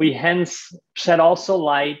 we hence shed also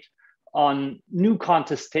light on new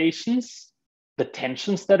contestations, the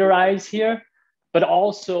tensions that arise here, but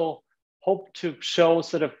also hope to show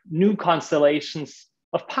sort of new constellations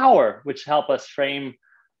of power, which help us frame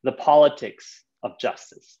the politics of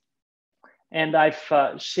justice. And I've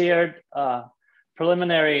shared a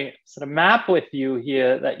preliminary sort of map with you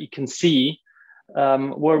here that you can see,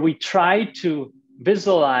 where we try to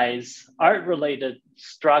visualize art-related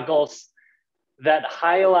struggles that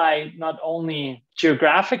highlight not only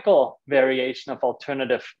geographical variation of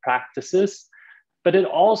alternative practices, but it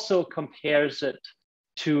also compares it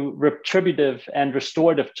to retributive and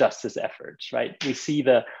restorative justice efforts, right? We see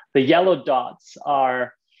the yellow dots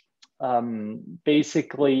are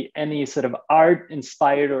basically any sort of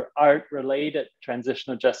art-inspired or art-related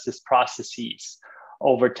transitional justice processes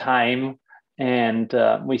over time. And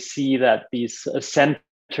we see that these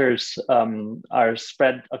centers are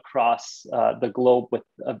spread across the globe with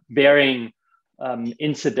varying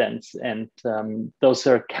incidents, and those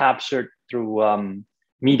are captured through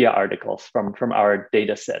media articles from our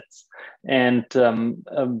data sets. And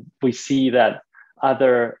we see that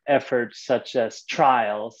other efforts such as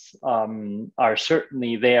trials are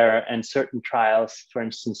certainly there, and certain trials, for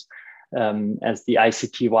instance, as the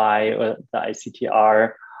ICTY or the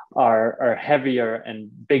ICTR, are heavier and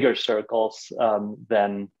bigger circles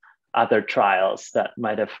than other trials that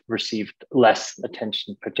might have received less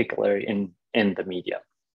attention, particularly in the media.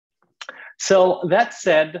 So that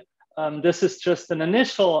said, this is just an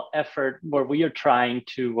initial effort where we are trying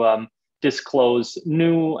to disclose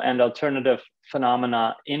new and alternative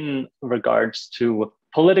phenomena in regards to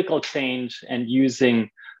political change, and using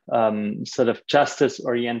sort of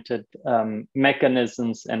justice-oriented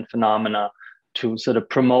mechanisms and phenomena to sort of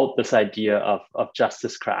promote this idea of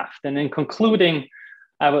justice craft. And in concluding,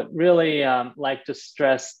 I would really like to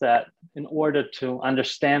stress that in order to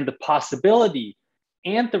understand the possibility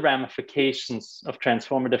and the ramifications of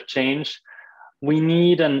transformative change, we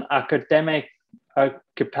need an academic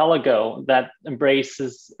archipelago that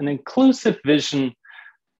embraces an inclusive vision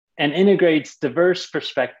and integrates diverse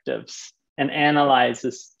perspectives and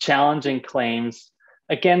analyzes challenging claims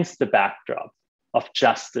against the backdrop of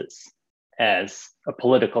justice as a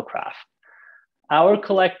political craft. Our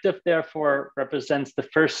collective, therefore, represents the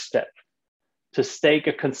first step to stake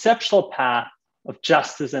a conceptual path of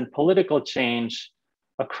justice and political change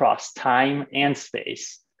across time and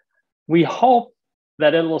space. We hope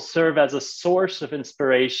that it will serve as a source of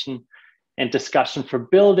inspiration and discussion for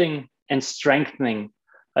building and strengthening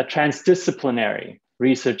a transdisciplinary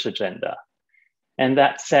research agenda. And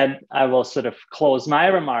that said, I will sort of close my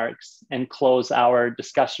remarks and close our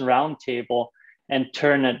discussion roundtable and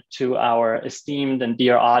turn it to our esteemed and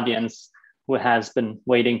dear audience who has been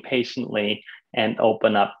waiting patiently, and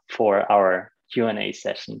open up for our Q&A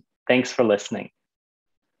session. Thanks for listening.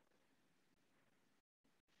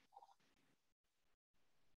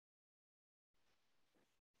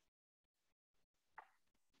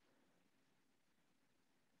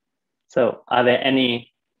 So are there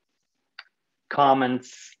any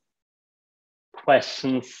comments,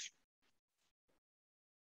 questions?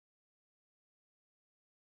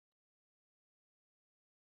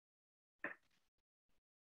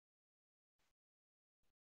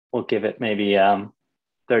 We'll give it maybe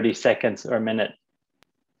 30 seconds or a minute.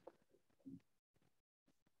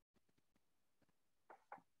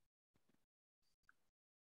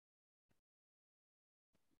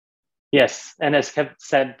 Yes, and as Kev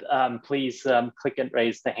said, please click and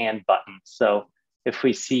raise the hand button. So if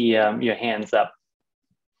we see your hands up,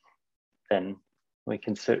 then we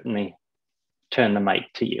can certainly turn the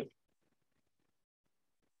mic to you.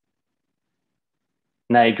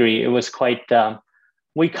 And I agree, it was quite,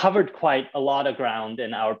 we covered quite a lot of ground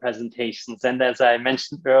in our presentations. And as I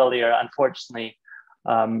mentioned earlier, unfortunately,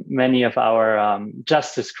 many of our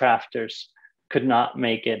justice crafters could not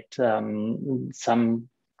make it, some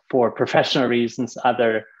for professional reasons,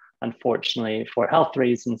 other, unfortunately, for health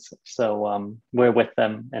reasons. So we're with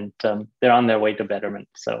them, and they're on their way to betterment.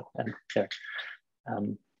 So, and they're,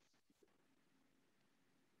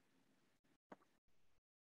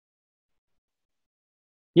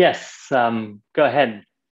 yes, go ahead,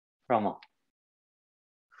 Rommel.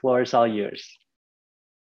 Floor is all yours.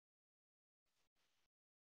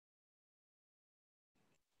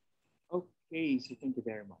 Okay, so thank you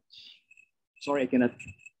very much. Sorry, I cannot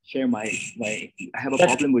share I have a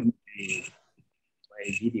problem with my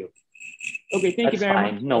video. Okay, thank you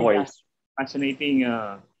very much. No worries. Fascinating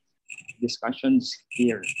discussions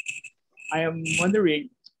here. I am wondering,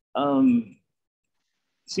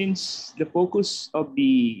 since the focus of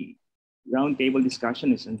the roundtable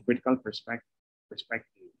discussion is on critical perspective,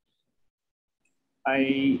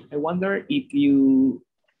 I wonder if you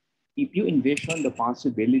envision the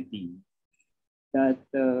possibility that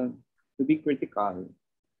to be critical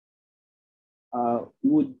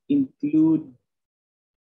would include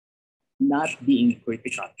not being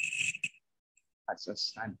critical as a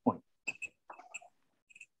standpoint.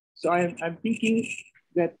 So I'm thinking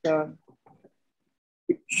that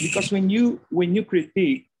because when you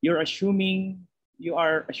critique, you are assuming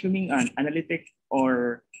an analytic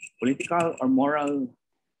or political or moral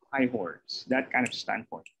high horse, that kind of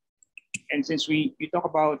standpoint. And since you talk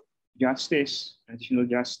about justice, transitional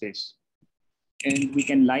justice, and we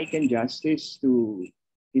can liken justice to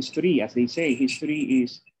history, as they say, history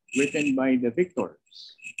is written by the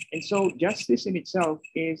victors. And so justice in itself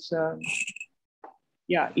is,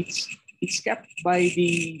 it's kept by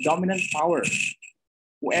the dominant power,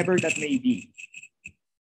 whoever that may be.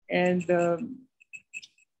 And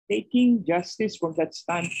taking justice from that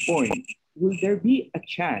standpoint, will there be a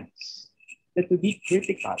chance that to be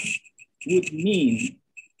critical would mean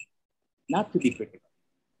not to be critical?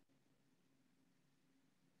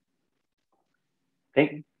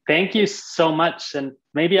 Thank you so much. And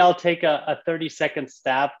maybe I'll take a 30-second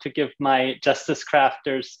stab to give my justice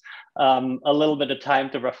crafters a little bit of time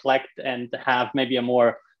to reflect and have maybe a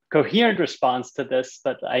more coherent response to this.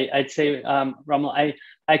 But I'd say, Rommel,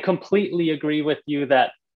 I completely agree with you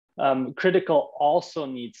that critical also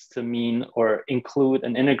needs to mean or include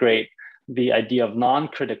and integrate the idea of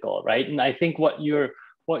non-critical, right? And I think what you're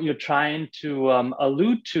trying to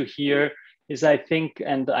allude to here is, I think,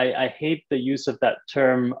 and I hate the use of that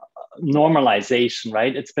term, normalization,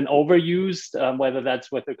 right? It's been overused, whether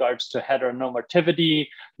that's with regards to heteronormativity,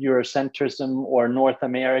 Eurocentrism, or North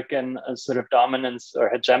American sort of dominance or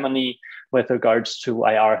hegemony with regards to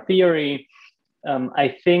IR theory.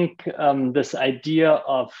 I think this idea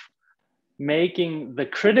of making the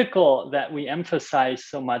critical that we emphasize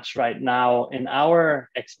so much right now in our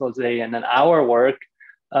expose and in our work,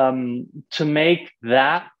 to make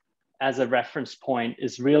that as a reference point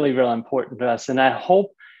is really, really important to us. And I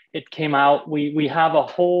hope it came out. We have a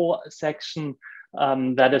whole section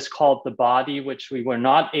that is called The Body, which we were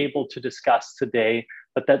not able to discuss today,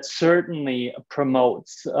 but that certainly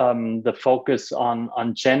promotes the focus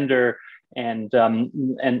on gender and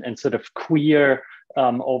sort of queer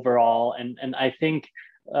overall. And I think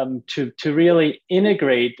to really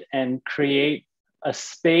integrate and create a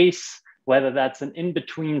space, whether that's an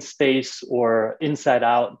in-between space or inside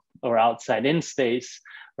out or outside in space,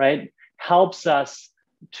 right, helps us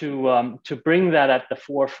to bring that at the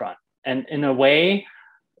forefront. And in a way,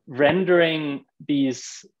 rendering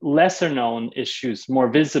these lesser known issues more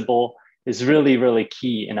visible is really, really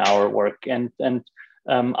key in our work. And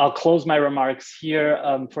I'll close my remarks here.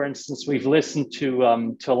 For instance, we've listened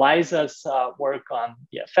to Eliza's work on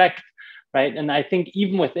the effect, right? And I think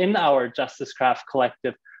even within our Justice Craft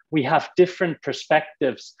Collective, we have different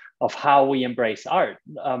perspectives of how we embrace art.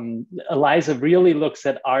 Eliza really looks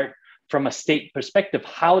at art from a state perspective.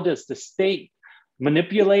 How does the state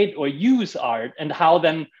manipulate or use art, and how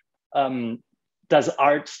then does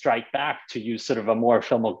art strike back, to use sort of a more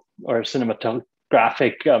film or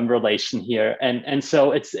cinematographic relation here? And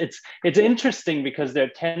so it's interesting because there are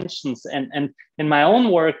tensions. And in my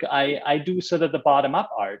own work, I do sort of the bottom up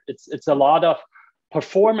art. It's a lot of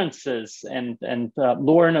performances, and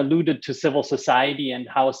Lauren alluded to civil society and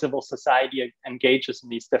how civil society engages in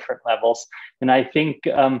these different levels. And I think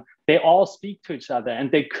they all speak to each other, and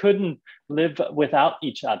they couldn't live without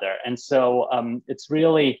each other. And so it's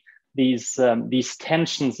really these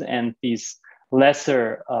tensions and these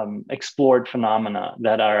lesser explored phenomena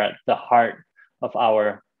that are at the heart of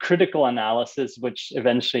our critical analysis, which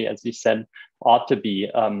eventually, as you said, ought to be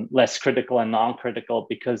less critical and non-critical,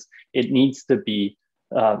 because it needs to be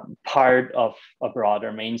part of a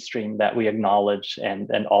broader mainstream that we acknowledge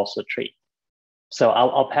and also treat. So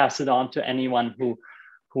I'll pass it on to anyone who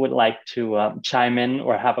would like to chime in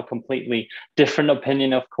or have a completely different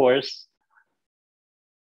opinion, of course.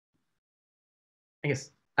 I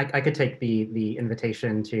guess I could take the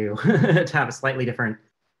invitation to to have a slightly different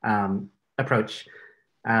approach.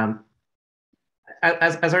 As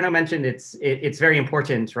Arnaud mentioned, it's very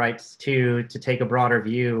important, right, to take a broader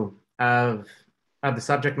view of the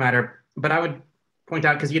subject matter. But I would point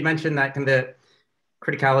out, because you'd mentioned that kind of the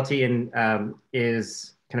criticality and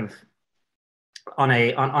is kind of on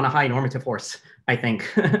a high normative force, I think,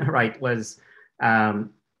 right, was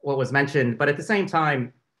what was mentioned. But at the same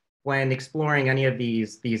time, when exploring any of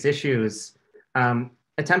these issues,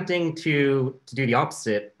 attempting to do the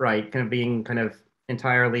opposite, right, kind of being kind of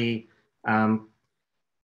entirely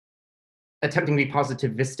attempting to be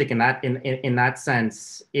positivistic in that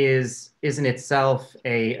sense is in itself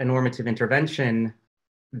a normative intervention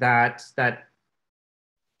that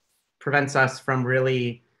prevents us from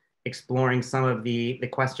really exploring some of the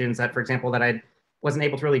questions that, for example, that I wasn't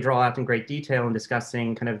able to really draw out in great detail in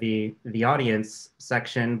discussing kind of the audience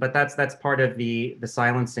section, but that's part of the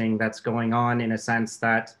silencing that's going on, in a sense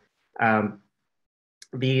that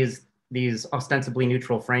these ostensibly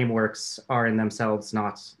neutral frameworks are in themselves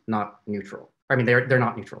not neutral. I mean, they're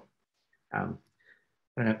not neutral. I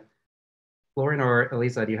don't know. Lauren or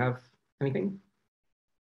Eliza, do you have anything?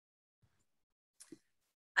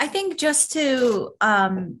 I think just to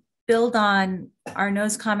build on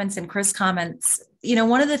Arnaud's comments and Chris' comments,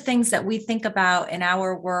 one of the things that we think about in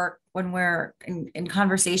our work when we're in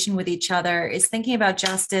conversation with each other is thinking about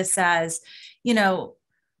justice as,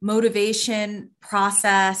 motivation,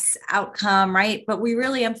 process, outcome, right? But we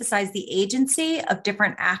really emphasize the agency of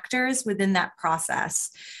different actors within that process.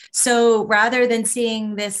 So rather than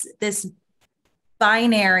seeing this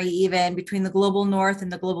binary even between the global north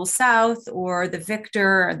and the global south, or the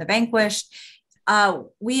victor and the vanquished,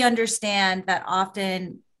 we understand that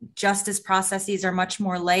often justice processes are much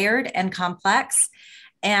more layered and complex.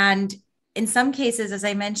 And in some cases, as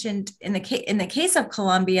I mentioned, in the case of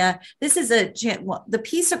Colombia, the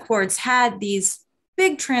peace accords had these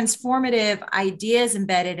big transformative ideas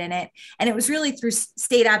embedded in it. And it was really through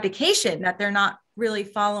state abdication that they're not really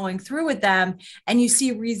following through with them. And you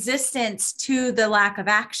see resistance to the lack of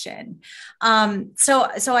action. So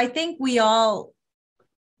I think we all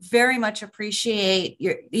very much appreciate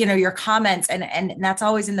your comments, and that's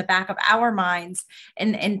always in the back of our minds,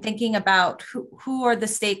 and thinking about who are the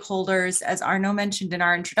stakeholders, as Arnaud mentioned in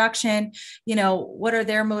our introduction. What are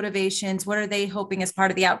their motivations? What are they hoping as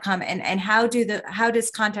part of the outcome? And how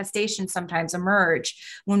does contestation sometimes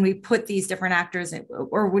emerge when we put these different actors in,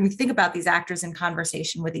 or when we think about these actors in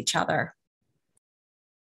conversation with each other?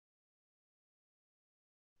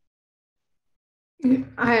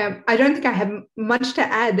 I don't think I have much to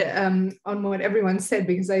add on what everyone said,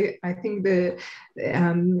 because I think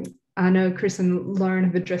I know Chris and Lauren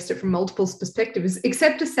have addressed it from multiple perspectives,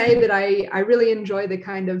 except to say that I really enjoy the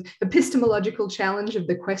kind of epistemological challenge of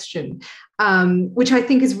the question, which I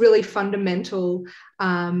think is really fundamental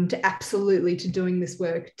to doing this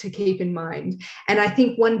work, to keep in mind. And I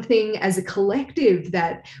think one thing as a collective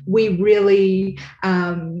that we really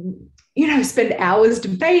spend hours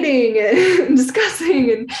debating and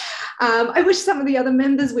discussing. And I wish some of the other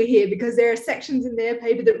members were here, because there are sections in their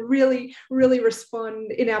paper that really, really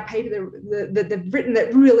respond, in our paper that they've written,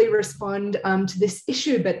 that really respond to this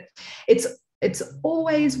issue. But it's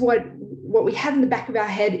always what we have in the back of our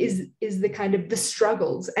head is the kind of the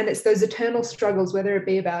struggles, and it's those eternal struggles, whether it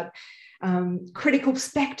be about critical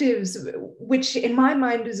perspectives, which in my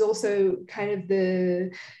mind is also kind of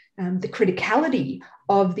the criticality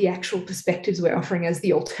of the actual perspectives we're offering as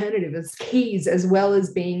the alternative, as keys, as well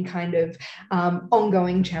as being kind of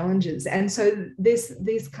ongoing challenges. And so this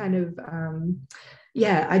kind of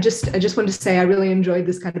I just want to say I really enjoyed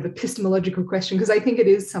this kind of epistemological question, because I think it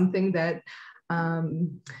is something that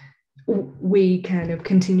we kind of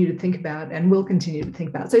continue to think about and will continue to think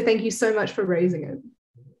about. So thank you so much for raising it.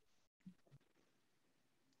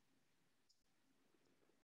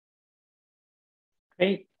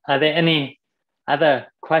 Great. Are there any other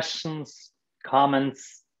questions,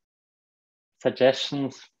 comments,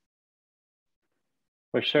 suggestions?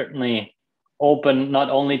 We're certainly open not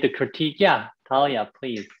only to critique. Yeah, Talia,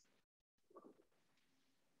 please.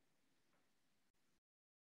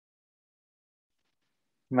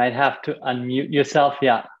 You might have to unmute yourself.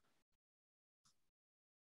 Yeah.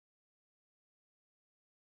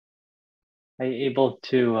 Are you able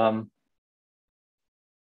to?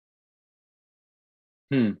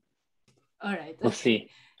 All right. We'll see.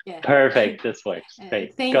 Yeah. Perfect. This works.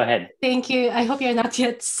 Great. Go ahead. Thank you. I hope you're not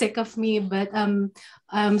yet sick of me, but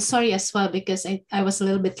I'm sorry as well, because I was a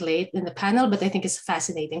little bit late in the panel, but I think it's a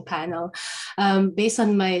fascinating panel. Based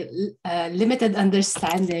on my limited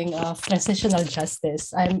understanding of transitional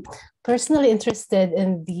justice, I'm personally interested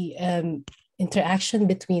in the interaction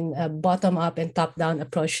between bottom-up and top-down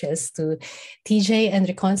approaches to TJ and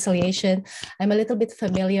reconciliation. I'm a little bit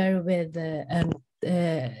familiar with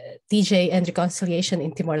TJ and reconciliation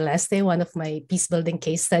in Timor-Leste, one of my peace-building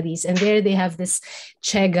case studies. And there they have this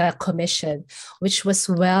CGIAR commission, which was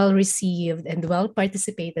well received and well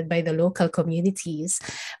participated by the local communities.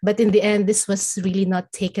 But in the end, this was really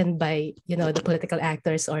not taken by, the political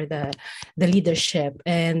actors or the leadership.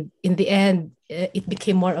 And in the end, it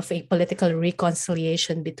became more of a political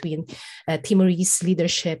reconciliation between Timorese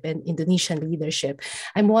leadership and Indonesian leadership.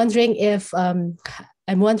 I'm wondering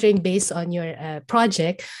based on your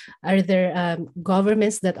project, are there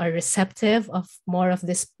governments that are receptive of more of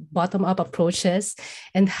this bottom-up approaches?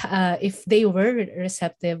 And if they were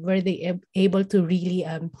receptive, were they able to really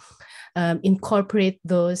incorporate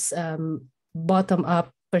those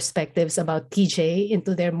bottom-up perspectives about TJ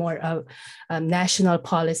into their more national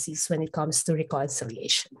policies when it comes to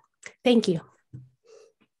reconciliation? Thank you.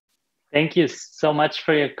 Thank you so much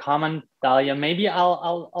for your comment, Dalia. Maybe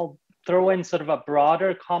I'll throw in sort of a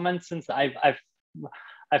broader comment, since I've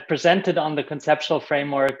presented on the conceptual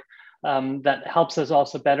framework that helps us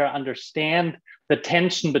also better understand the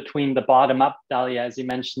tension between the bottom-up, Dalia, as you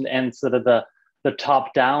mentioned, and sort of the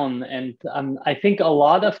top-down. And I think a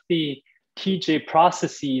lot of the TJ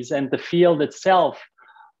processes and the field itself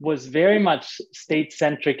was very much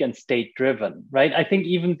state-centric and state-driven, right? I think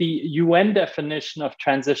even the UN definition of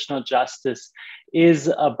transitional justice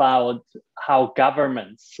is about how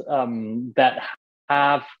governments that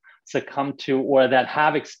have succumbed to or that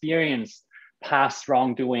have experienced past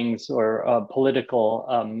wrongdoings or political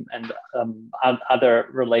and other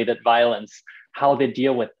related violence, how they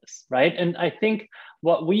deal with this, right? And I think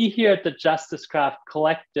what we here at the Justice Craft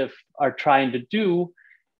Collective are trying to do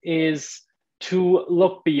is to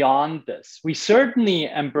look beyond this. We certainly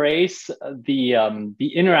embrace the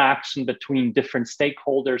interaction between different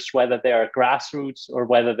stakeholders, whether they're grassroots or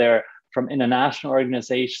whether they're from international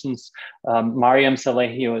organizations. Mariam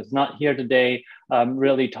Salehi, who is not here today,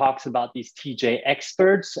 really talks about these TJ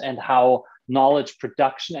experts and how knowledge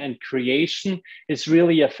production and creation is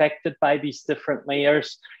really affected by these different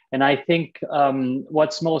layers. And I think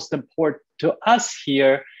what's most important to us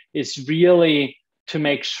here is really to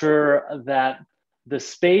make sure that the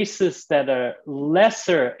spaces that are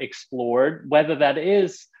lesser explored, whether that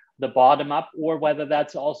is the bottom up or whether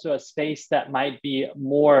that's also a space that might be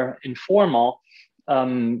more informal,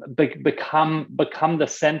 become the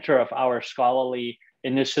center of our scholarly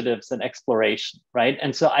initiatives and exploration, right?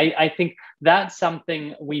 And so I think that's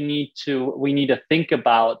something we need to think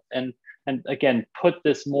about and again put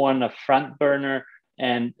this more on the front burner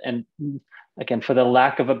and again, for the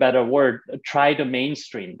lack of a better word, try to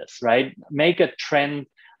mainstream this, right? Make a trend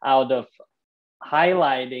out of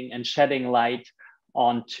highlighting and shedding light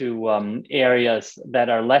onto areas that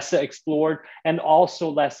are lesser explored and also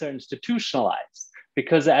lesser institutionalized.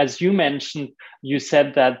 Because as you mentioned, you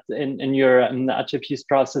said that in your HFU's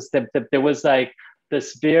process that there was like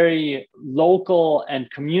this very local and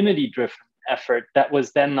community-driven effort that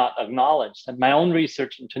was then not acknowledged. And my own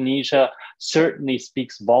research in Tunisia certainly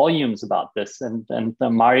speaks volumes about this. And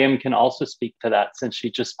Mariam can also speak to that since she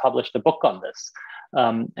just published a book on this.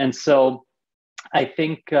 And so I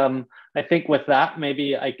think with that,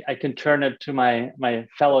 maybe I can turn it to my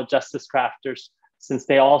fellow justice crafters, since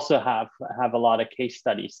they also have a lot of case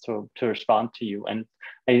studies to respond to you. And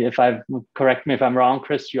correct me if I'm wrong,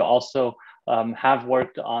 Chris, you also have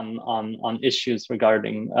worked on issues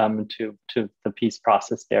regarding to the peace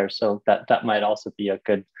process there. So that might also be a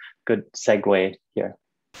good segue here.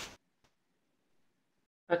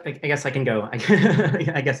 I guess I can go.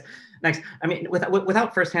 I guess next. I mean,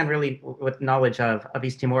 without firsthand really with knowledge of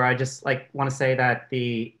East Timor, I just want to say that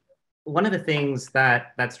one of the things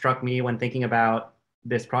that struck me when thinking about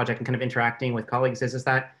this project and kind of interacting with colleagues is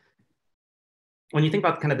that when you think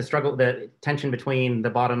about kind of the struggle, the tension between the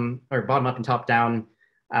bottom up and top down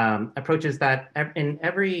approaches, that in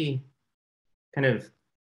every kind of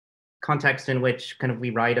context in which kind of we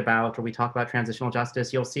write about or we talk about transitional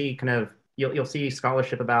justice, you'll see you'll see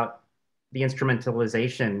scholarship about the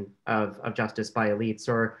instrumentalization of justice by elites,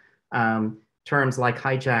 or terms like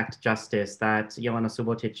hijacked justice that Jelena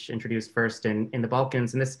Subotic introduced first in the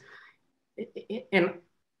Balkans. And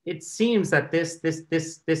it seems that this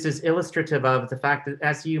is illustrative of the fact that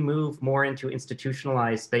as you move more into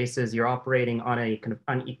institutionalized spaces, you're operating on a kind of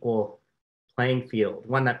unequal playing field,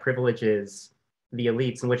 one that privileges the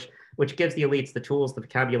elites, and which gives the elites the tools, the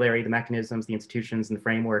vocabulary, the mechanisms, the institutions, and the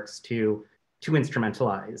frameworks to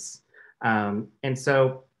instrumentalize. And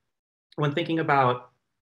so when thinking about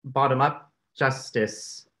bottom-up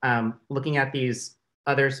justice, looking at these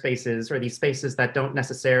other spaces, or these spaces that don't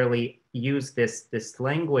necessarily use this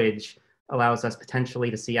language, allows us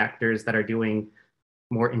potentially to see actors that are doing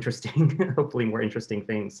more interesting, hopefully more interesting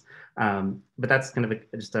things. But that's kind of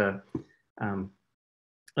just a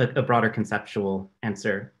broader conceptual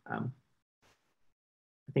answer. I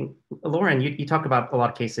think, Lauren, you talk about a lot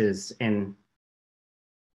of cases in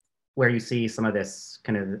where you see some of this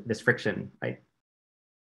kind of this friction, right?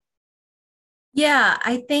 Yeah,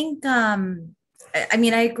 I think, I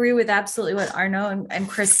mean, I agree with absolutely what Arnaud and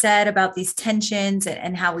Chris said about these tensions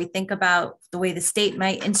and how we think about the way the state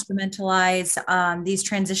might instrumentalize these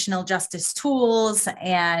transitional justice tools,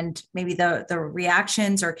 and maybe the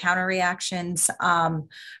reactions or counter reactions from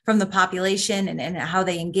the population, and how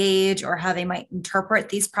they engage or how they might interpret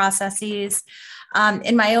these processes.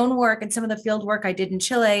 In my own work and some of the field work I did in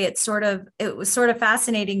Chile, it was sort of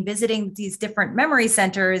fascinating visiting these different memory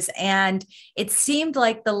centers. And it seemed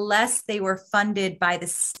like the less they were funded by the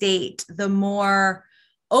state, the more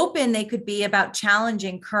open they could be about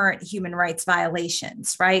challenging current human rights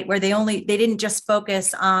violations, right? Where they didn't just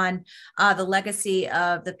focus on the legacy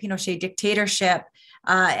of the Pinochet dictatorship,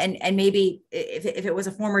 and maybe if it was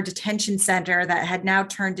a former detention center that had now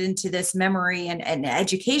turned into this memory and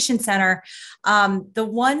education center, the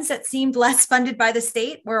ones that seemed less funded by the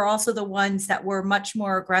state were also the ones that were much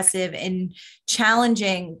more aggressive in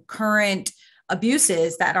challenging current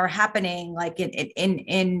abuses that are happening, like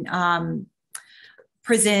in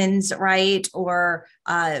prisons, right? Or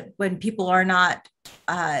when people are not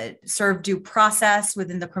served due process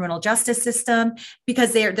within the criminal justice system,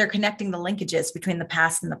 because they're connecting the linkages between the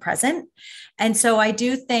past and the present. And so I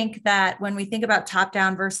do think that when we think about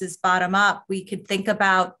top-down versus bottom-up, we could think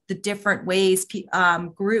about the different ways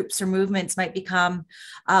groups or movements might become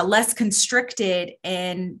less constricted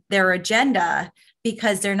in their agenda,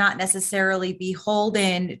 because they're not necessarily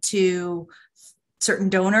beholden to certain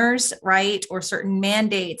donors, right? Or certain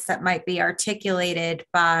mandates that might be articulated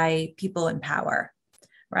by people in power,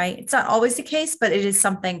 right? It's not always the case, but it is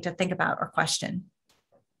something to think about or question.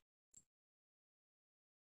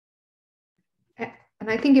 and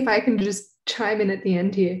I think if I can just chime in at the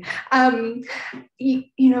end here,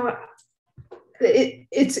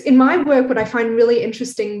 it's in my work, what I find really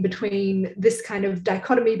interesting between this kind of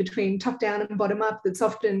dichotomy between top down and bottom up, that's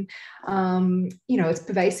often, it's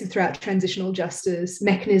pervasive throughout transitional justice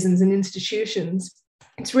mechanisms and institutions.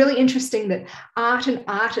 It's really interesting that art and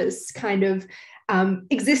artists kind of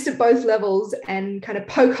exist at both levels and kind of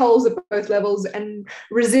poke holes at both levels and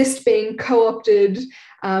resist being co-opted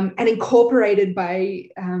and incorporated by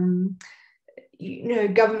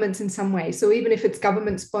governments in some way. So even if it's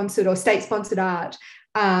government-sponsored or state-sponsored art,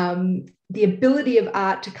 the ability of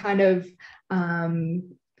art to kind of,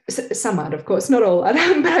 some art, of course, not all art,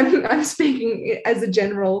 but I'm speaking as a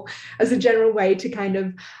general way to kind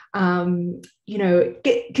of,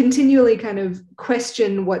 continually kind of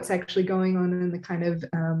question what's actually going on in the kind of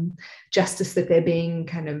justice that they're being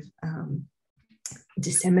kind of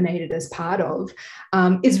disseminated as part of,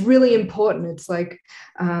 is really important. It's like,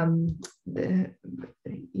 kind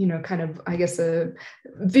of, I guess, a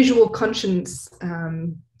visual conscience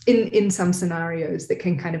in some scenarios that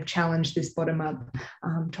can kind of challenge this bottom-up,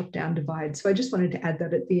 top-down divide. So I just wanted to add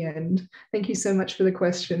that at the end. Thank you so much for the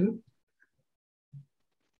question.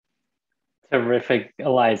 Terrific,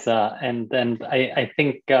 Eliza. And I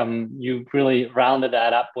think you really rounded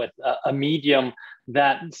that up with a medium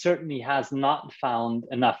that certainly has not found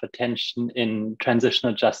enough attention in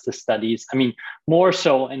transitional justice studies. I mean, more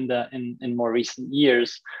so in more recent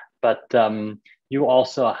years, but you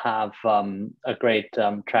also have a great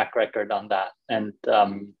track record on that. And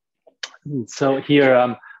so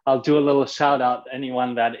here, I'll do a little shout out.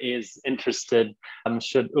 Anyone that is interested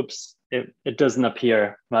it doesn't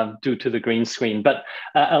appear due to the green screen, but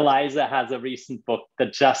Eliza has a recent book, The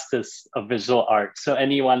Justice of Visual Art. So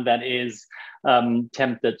anyone that is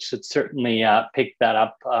tempted should certainly pick that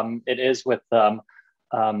up. It is with a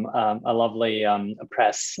lovely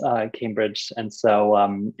press, Cambridge. And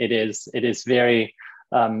so it is very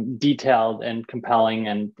detailed and compelling,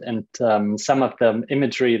 and some of the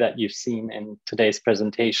imagery that you've seen in today's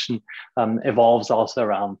presentation evolves also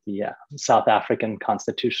around the South African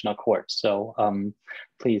Constitutional Court. So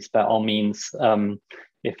please, by all means,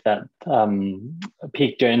 if that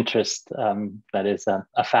piqued your interest, that is a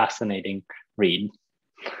fascinating read.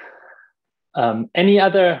 Any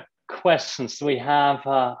other questions? We have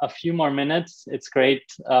a few more minutes. It's great.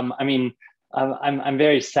 I mean, I'm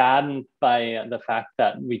very saddened by the fact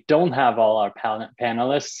that we don't have all our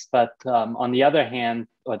panelists, but on the other hand,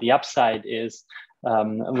 or the upside is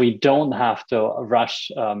we don't have to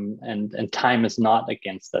rush, and time is not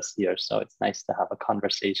against us here. So it's nice to have a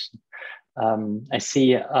conversation. I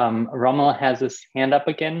see Rommel has his hand up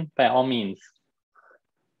again. By all means,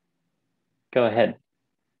 go ahead.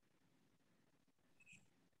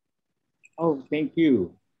 Oh, thank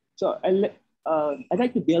you. So I'd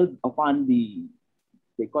like to build upon the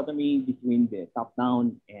dichotomy between the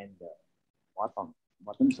top-down and the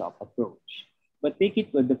bottoms-up approach, but take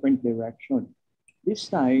it to a different direction. This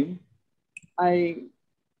time,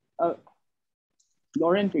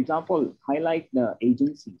 Lauren, for example, highlight the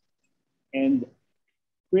agency, and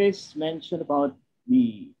Chris mentioned about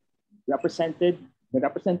the representer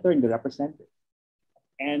and the represented,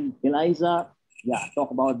 and Eliza,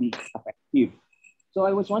 talk about the affective. So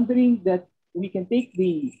I was wondering that we can take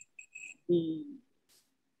the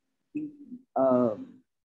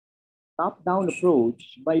top-down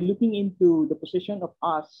approach by looking into the position of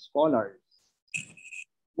us scholars.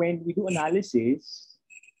 When we do analysis,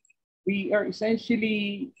 we are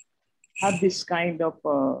essentially have this kind of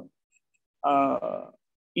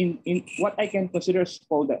in what I can consider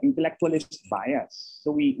called the intellectualist bias.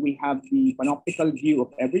 So we have the panoptical view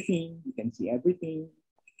of everything. We can see everything.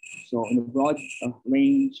 So in a broad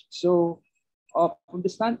range. So from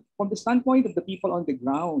the standpoint of the people on the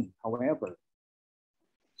ground, however,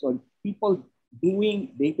 so people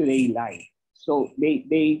doing day-to-day life, so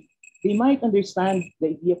they might understand the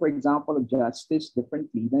idea, for example, of justice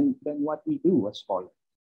differently than what we do as scholars.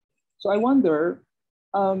 So I wonder,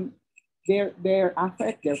 their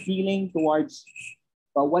affect, their feeling towards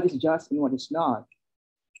what is just and what is not,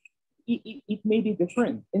 it may be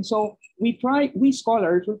different. And so we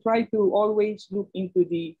scholars will try to always look into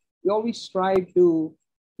we always strive to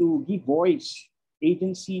give voice,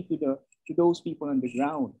 agency to those people on the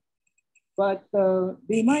ground. But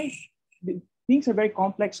things are very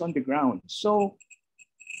complex on the ground. So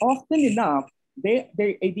often enough, their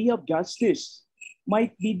idea of justice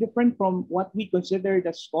might be different from what we consider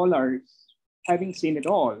the scholars, having seen it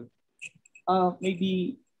all,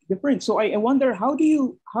 maybe different. So I wonder, how do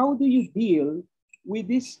you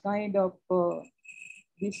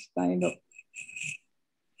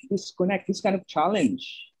disconnect, this kind of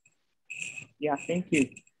challenge. Yeah, thank you.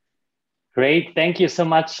 Great, thank you so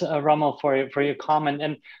much, Rommel, for your comment.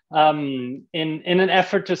 And in an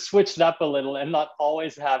effort to switch it up a little and not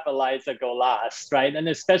always have Eliza go last, right? And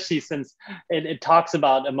especially since it talks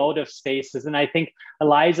about emotive spaces, and I think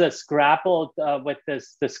Eliza's grappled with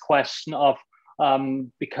this question of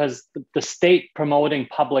because the state promoting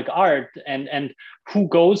public art and who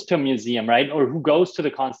goes to a museum, right? Or who goes to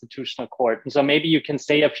the Constitutional Court. And so maybe you can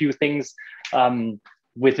say a few things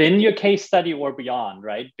within your case study or beyond,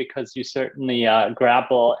 right? Because you certainly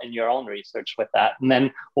grapple in your own research with that. And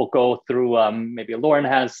then we'll go through, maybe Lauren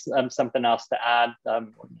has something else to add,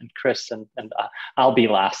 and Chris, and I'll be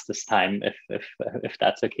last this time if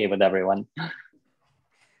that's okay with everyone.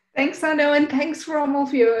 Thanks, Arnaud, and thanks, Rommel,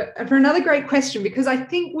 for another great question, because I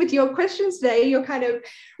think with your questions today, you're kind of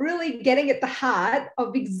really getting at the heart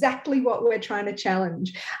of exactly what we're trying to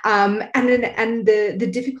challenge, and the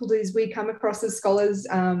difficulties we come across as scholars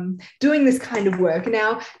doing this kind of work. And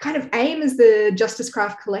our kind of aim as the Justice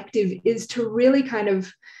Craft Collective is to really kind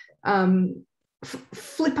of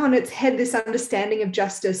flip on its head this understanding of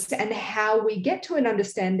justice and how we get to an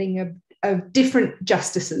understanding of different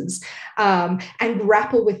justices and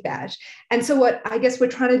grapple with that. And so what I guess we're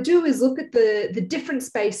trying to do is look at the different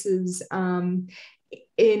spaces in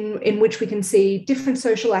which we can see different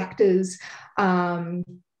social actors, you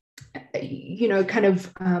know, kind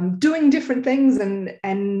of doing different things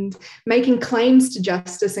and making claims to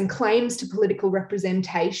justice and claims to political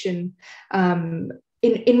representation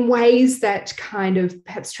in ways that kind of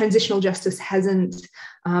perhaps transitional justice hasn't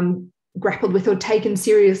grappled with or taken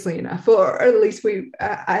seriously enough, or at least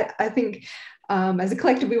I think as a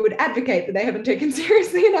collective we would advocate that they haven't taken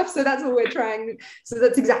seriously enough. So that's what we're trying. So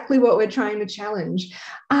that's exactly what we're trying to challenge.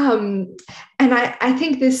 And I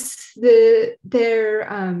think the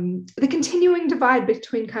continuing divide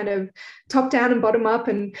between kind of top down and bottom up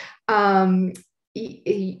and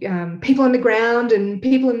people on the ground and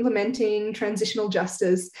people implementing transitional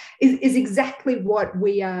justice is exactly what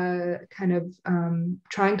we are kind of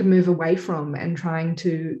trying to move away from and trying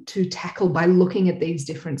to tackle by looking at these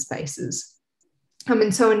different spaces.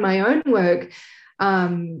 And so in my own work,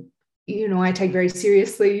 you know, I take very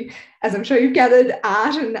seriously, as I'm sure you've gathered,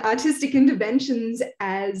 art and artistic interventions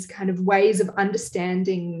as kind of ways of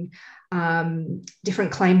understanding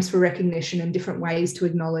different claims for recognition and different ways to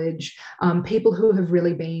acknowledge people who have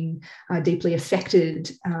really been deeply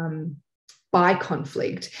affected by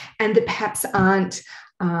conflict and that perhaps aren't,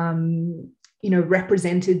 you know,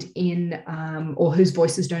 represented in or whose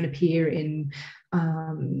voices don't appear in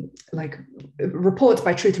like reports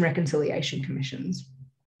by Truth and Reconciliation Commissions.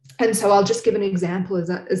 And so I'll just give an example,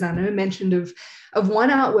 as Arnaud mentioned, of one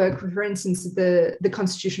artwork, for instance, the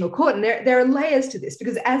Constitutional Court. And there are layers to this,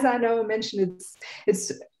 because as Arnaud mentioned,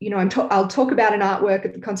 it's you know, I'll talk about an artwork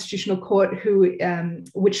at the Constitutional Court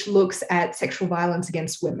which looks at sexual violence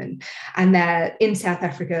against women, and that in South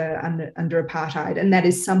Africa under apartheid. And that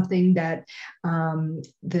is something that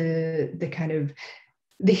the kind of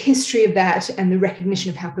the history of that and the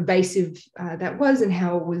recognition of how pervasive that was and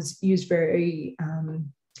how it was used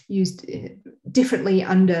used differently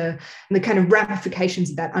under the kind of ramifications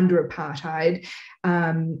of that under apartheid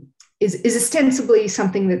is ostensibly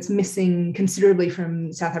something that's missing considerably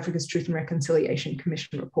from South Africa's Truth and Reconciliation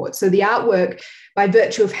Commission report. So the artwork, by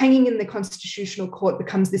virtue of hanging in the Constitutional Court,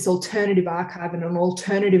 becomes this alternative archive and an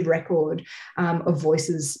alternative record of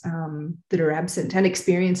voices that are absent and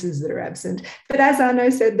experiences that are absent. But as Arnaud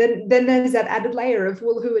said, then there's that added layer of,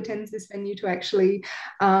 well, who attends this venue to actually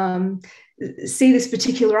see this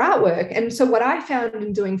particular artwork? And so what I found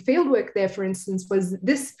in doing fieldwork there, for instance, was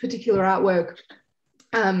this particular artwork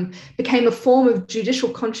became a form of judicial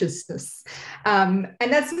consciousness. And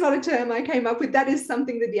that's not a term I came up with. That is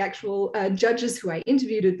something that the actual judges who I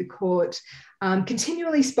interviewed at the court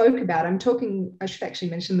continually spoke about. I should actually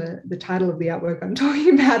mention the title of the artwork I'm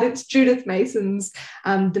talking about. It's Judith Mason's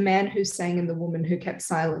The Man Who Sang and the Woman Who Kept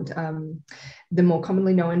Silent. The more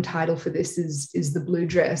commonly known title for this is The Blue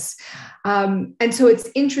Dress. And so it's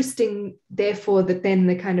interesting, therefore, that then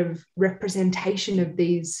the kind of representation of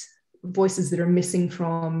these voices that are missing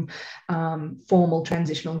from formal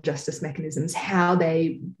transitional justice mechanisms, how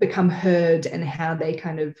they become heard and how they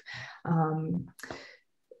kind of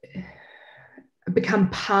become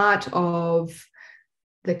part of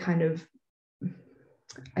the kind of,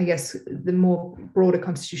 I guess, the more broader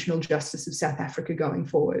constitutional justice of South Africa going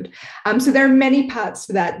forward. So there are many parts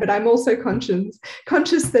to that, but I'm also conscious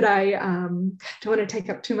that I don't want to take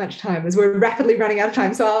up too much time as we're rapidly running out of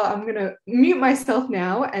time. So I'm going to mute myself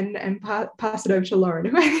now and pass it over to Lauren,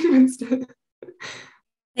 who I think wants to.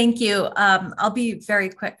 Thank you. I'll be very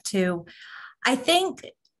quick too. I think,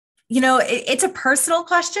 you know, it's a personal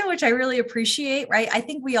question, which I really appreciate, right? I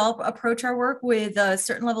think we all approach our work with a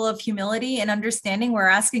certain level of humility and understanding. We're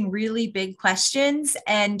asking really big questions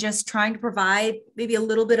and just trying to provide maybe a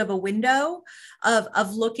little bit of a window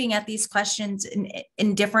of looking at these questions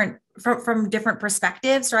in different, from different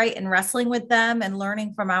perspectives, right? And wrestling with them and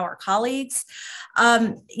learning from our colleagues.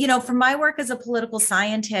 You know, from my work as a political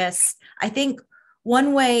scientist, I think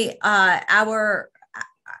one way our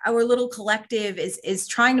little collective is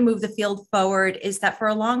trying to move the field forward is that for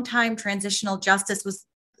a long time, transitional justice was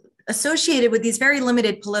associated with these very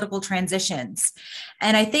limited political transitions.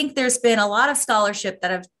 And I think there's been a lot of scholarship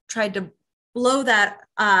that have tried to blow that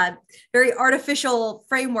very artificial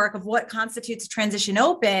framework of what constitutes a transition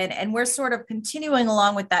open. And we're sort of continuing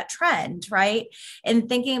along with that trend, right? And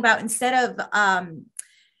thinking about, instead of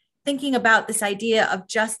thinking about this idea of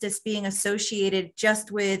justice being associated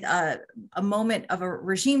just with a moment of a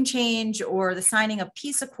regime change or the signing of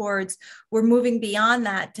peace accords, we're moving beyond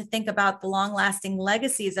that to think about the long-lasting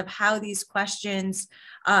legacies of how these questions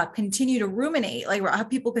continue to ruminate, like how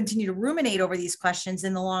people continue to ruminate over these questions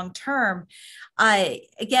in the long term.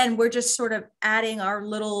 Again, we're just sort of adding our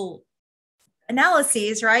little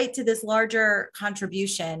analyses, right, to this larger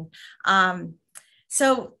contribution.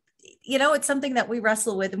 So, you know, it's something that we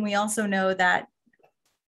wrestle with, and we also know that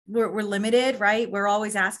we're limited, right? We're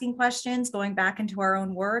always asking questions, going back into our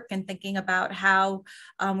own work and thinking about how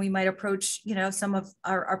we might approach, you know, some of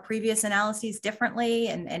our previous analyses differently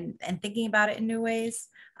and thinking about it in new ways.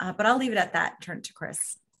 But I'll leave it at that and turn to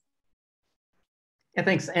Chris. Yeah,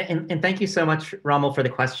 thanks. And thank you so much, Rommel, for the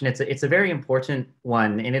question. It's a very important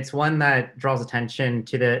one, and it's one that draws attention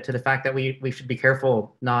to the fact that we should be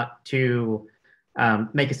careful not to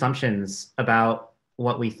make assumptions about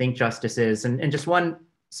what we think justice is. And just one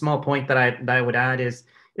small point that I would add is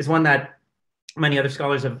one that many other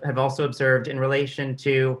scholars have also observed in relation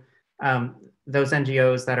to those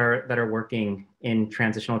NGOs that are working in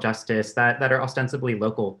transitional justice, that are ostensibly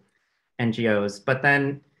local NGOs. But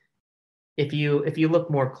then if you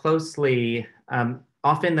look more closely,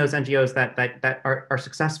 often those NGOs that are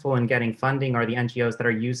successful in getting funding are the NGOs that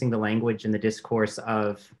are using the language in the discourse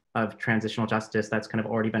of transitional justice that's kind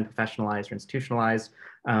of already been professionalized or institutionalized.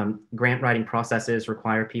 Grant writing processes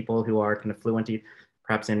require people who are kind of fluent,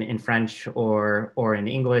 perhaps in French or in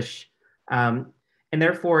English. And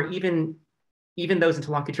therefore, even those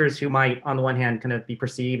interlocutors who might, on the one hand, kind of be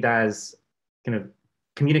perceived as kind of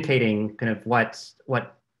communicating kind of what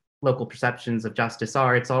local perceptions of justice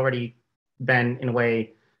are, it's already been, in a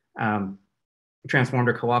way, transformed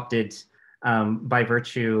or co-opted by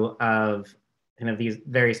virtue of kind of these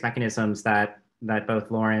various mechanisms that both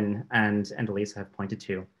Lauren and Eliza have pointed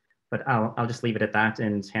to. But I'll just leave it at that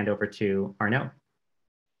and hand over to Arnaud.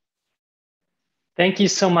 Thank you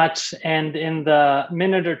so much. And in the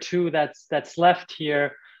minute or two that's left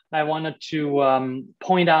here, I wanted to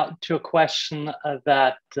point out to a question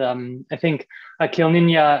that I think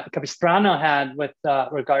Kilnina Capistrano had with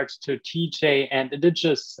regards to TJ and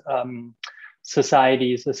indigenous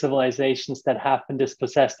societies, the civilizations that have been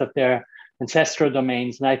dispossessed of their ancestral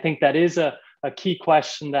domains. And I think that is a key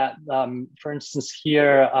question that, for instance,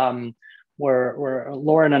 here, where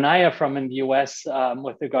Lauren and I are from in the US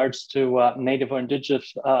with regards to native or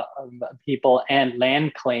indigenous people and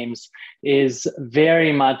land claims is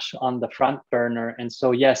very much on the front burner. And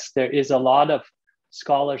so, yes, there is a lot of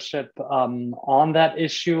scholarship on that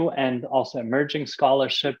issue and also emerging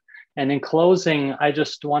scholarship. And in closing, I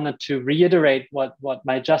just wanted to reiterate what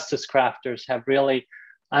my justice crafters have really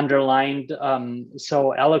underlined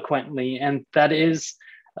so eloquently, and that is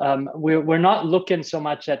we're not looking so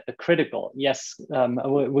much at the critical. Yes,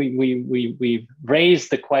 we raised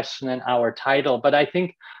the question in our title, but I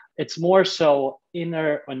think it's more so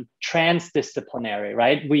inner and transdisciplinary,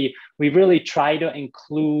 right? We really try to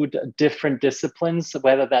include different disciplines,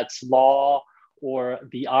 whether that's law or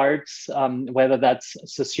the arts, whether that's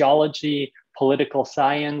sociology, political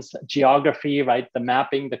science, geography, right? The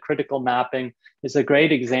mapping, the critical mapping is a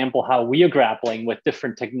great example how we are grappling with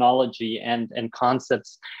different technology and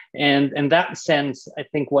concepts. And in that sense, I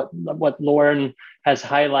think what Lauren has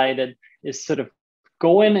highlighted is sort of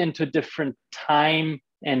going into different time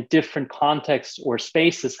and different contexts or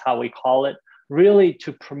spaces, how we call it, really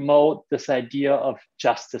to promote this idea of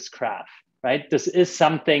justice craft, right? This is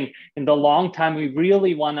something in the long time we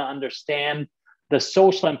really want to understand the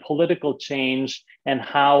social and political change and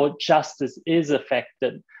how justice is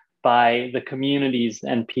affected by the communities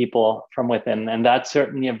and people from within. And that's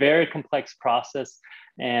certainly a very complex process.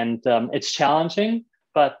 And it's challenging,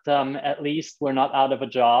 but at least we're not out of a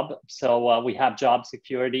job. So we have job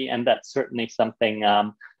security, and that's certainly something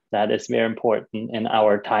that is very important in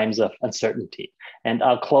our times of uncertainty. And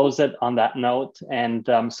I'll close it on that note. And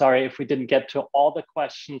sorry if we didn't get to all the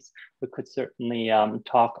questions. We could certainly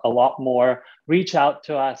talk a lot more. Reach out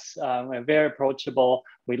to us. We're very approachable.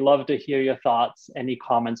 We'd love to hear your thoughts, any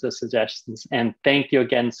comments or suggestions. And thank you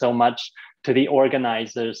again so much to the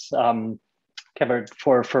organizers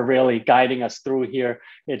for really guiding us through here.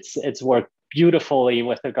 It's worked beautifully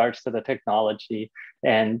with regards to the technology,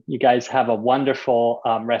 and you guys have a wonderful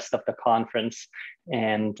rest of the conference,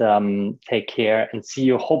 and take care, and see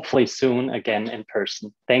you hopefully soon again in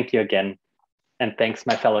person. Thank you again, and thanks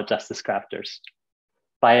my fellow justice crafters.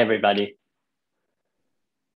 Bye everybody.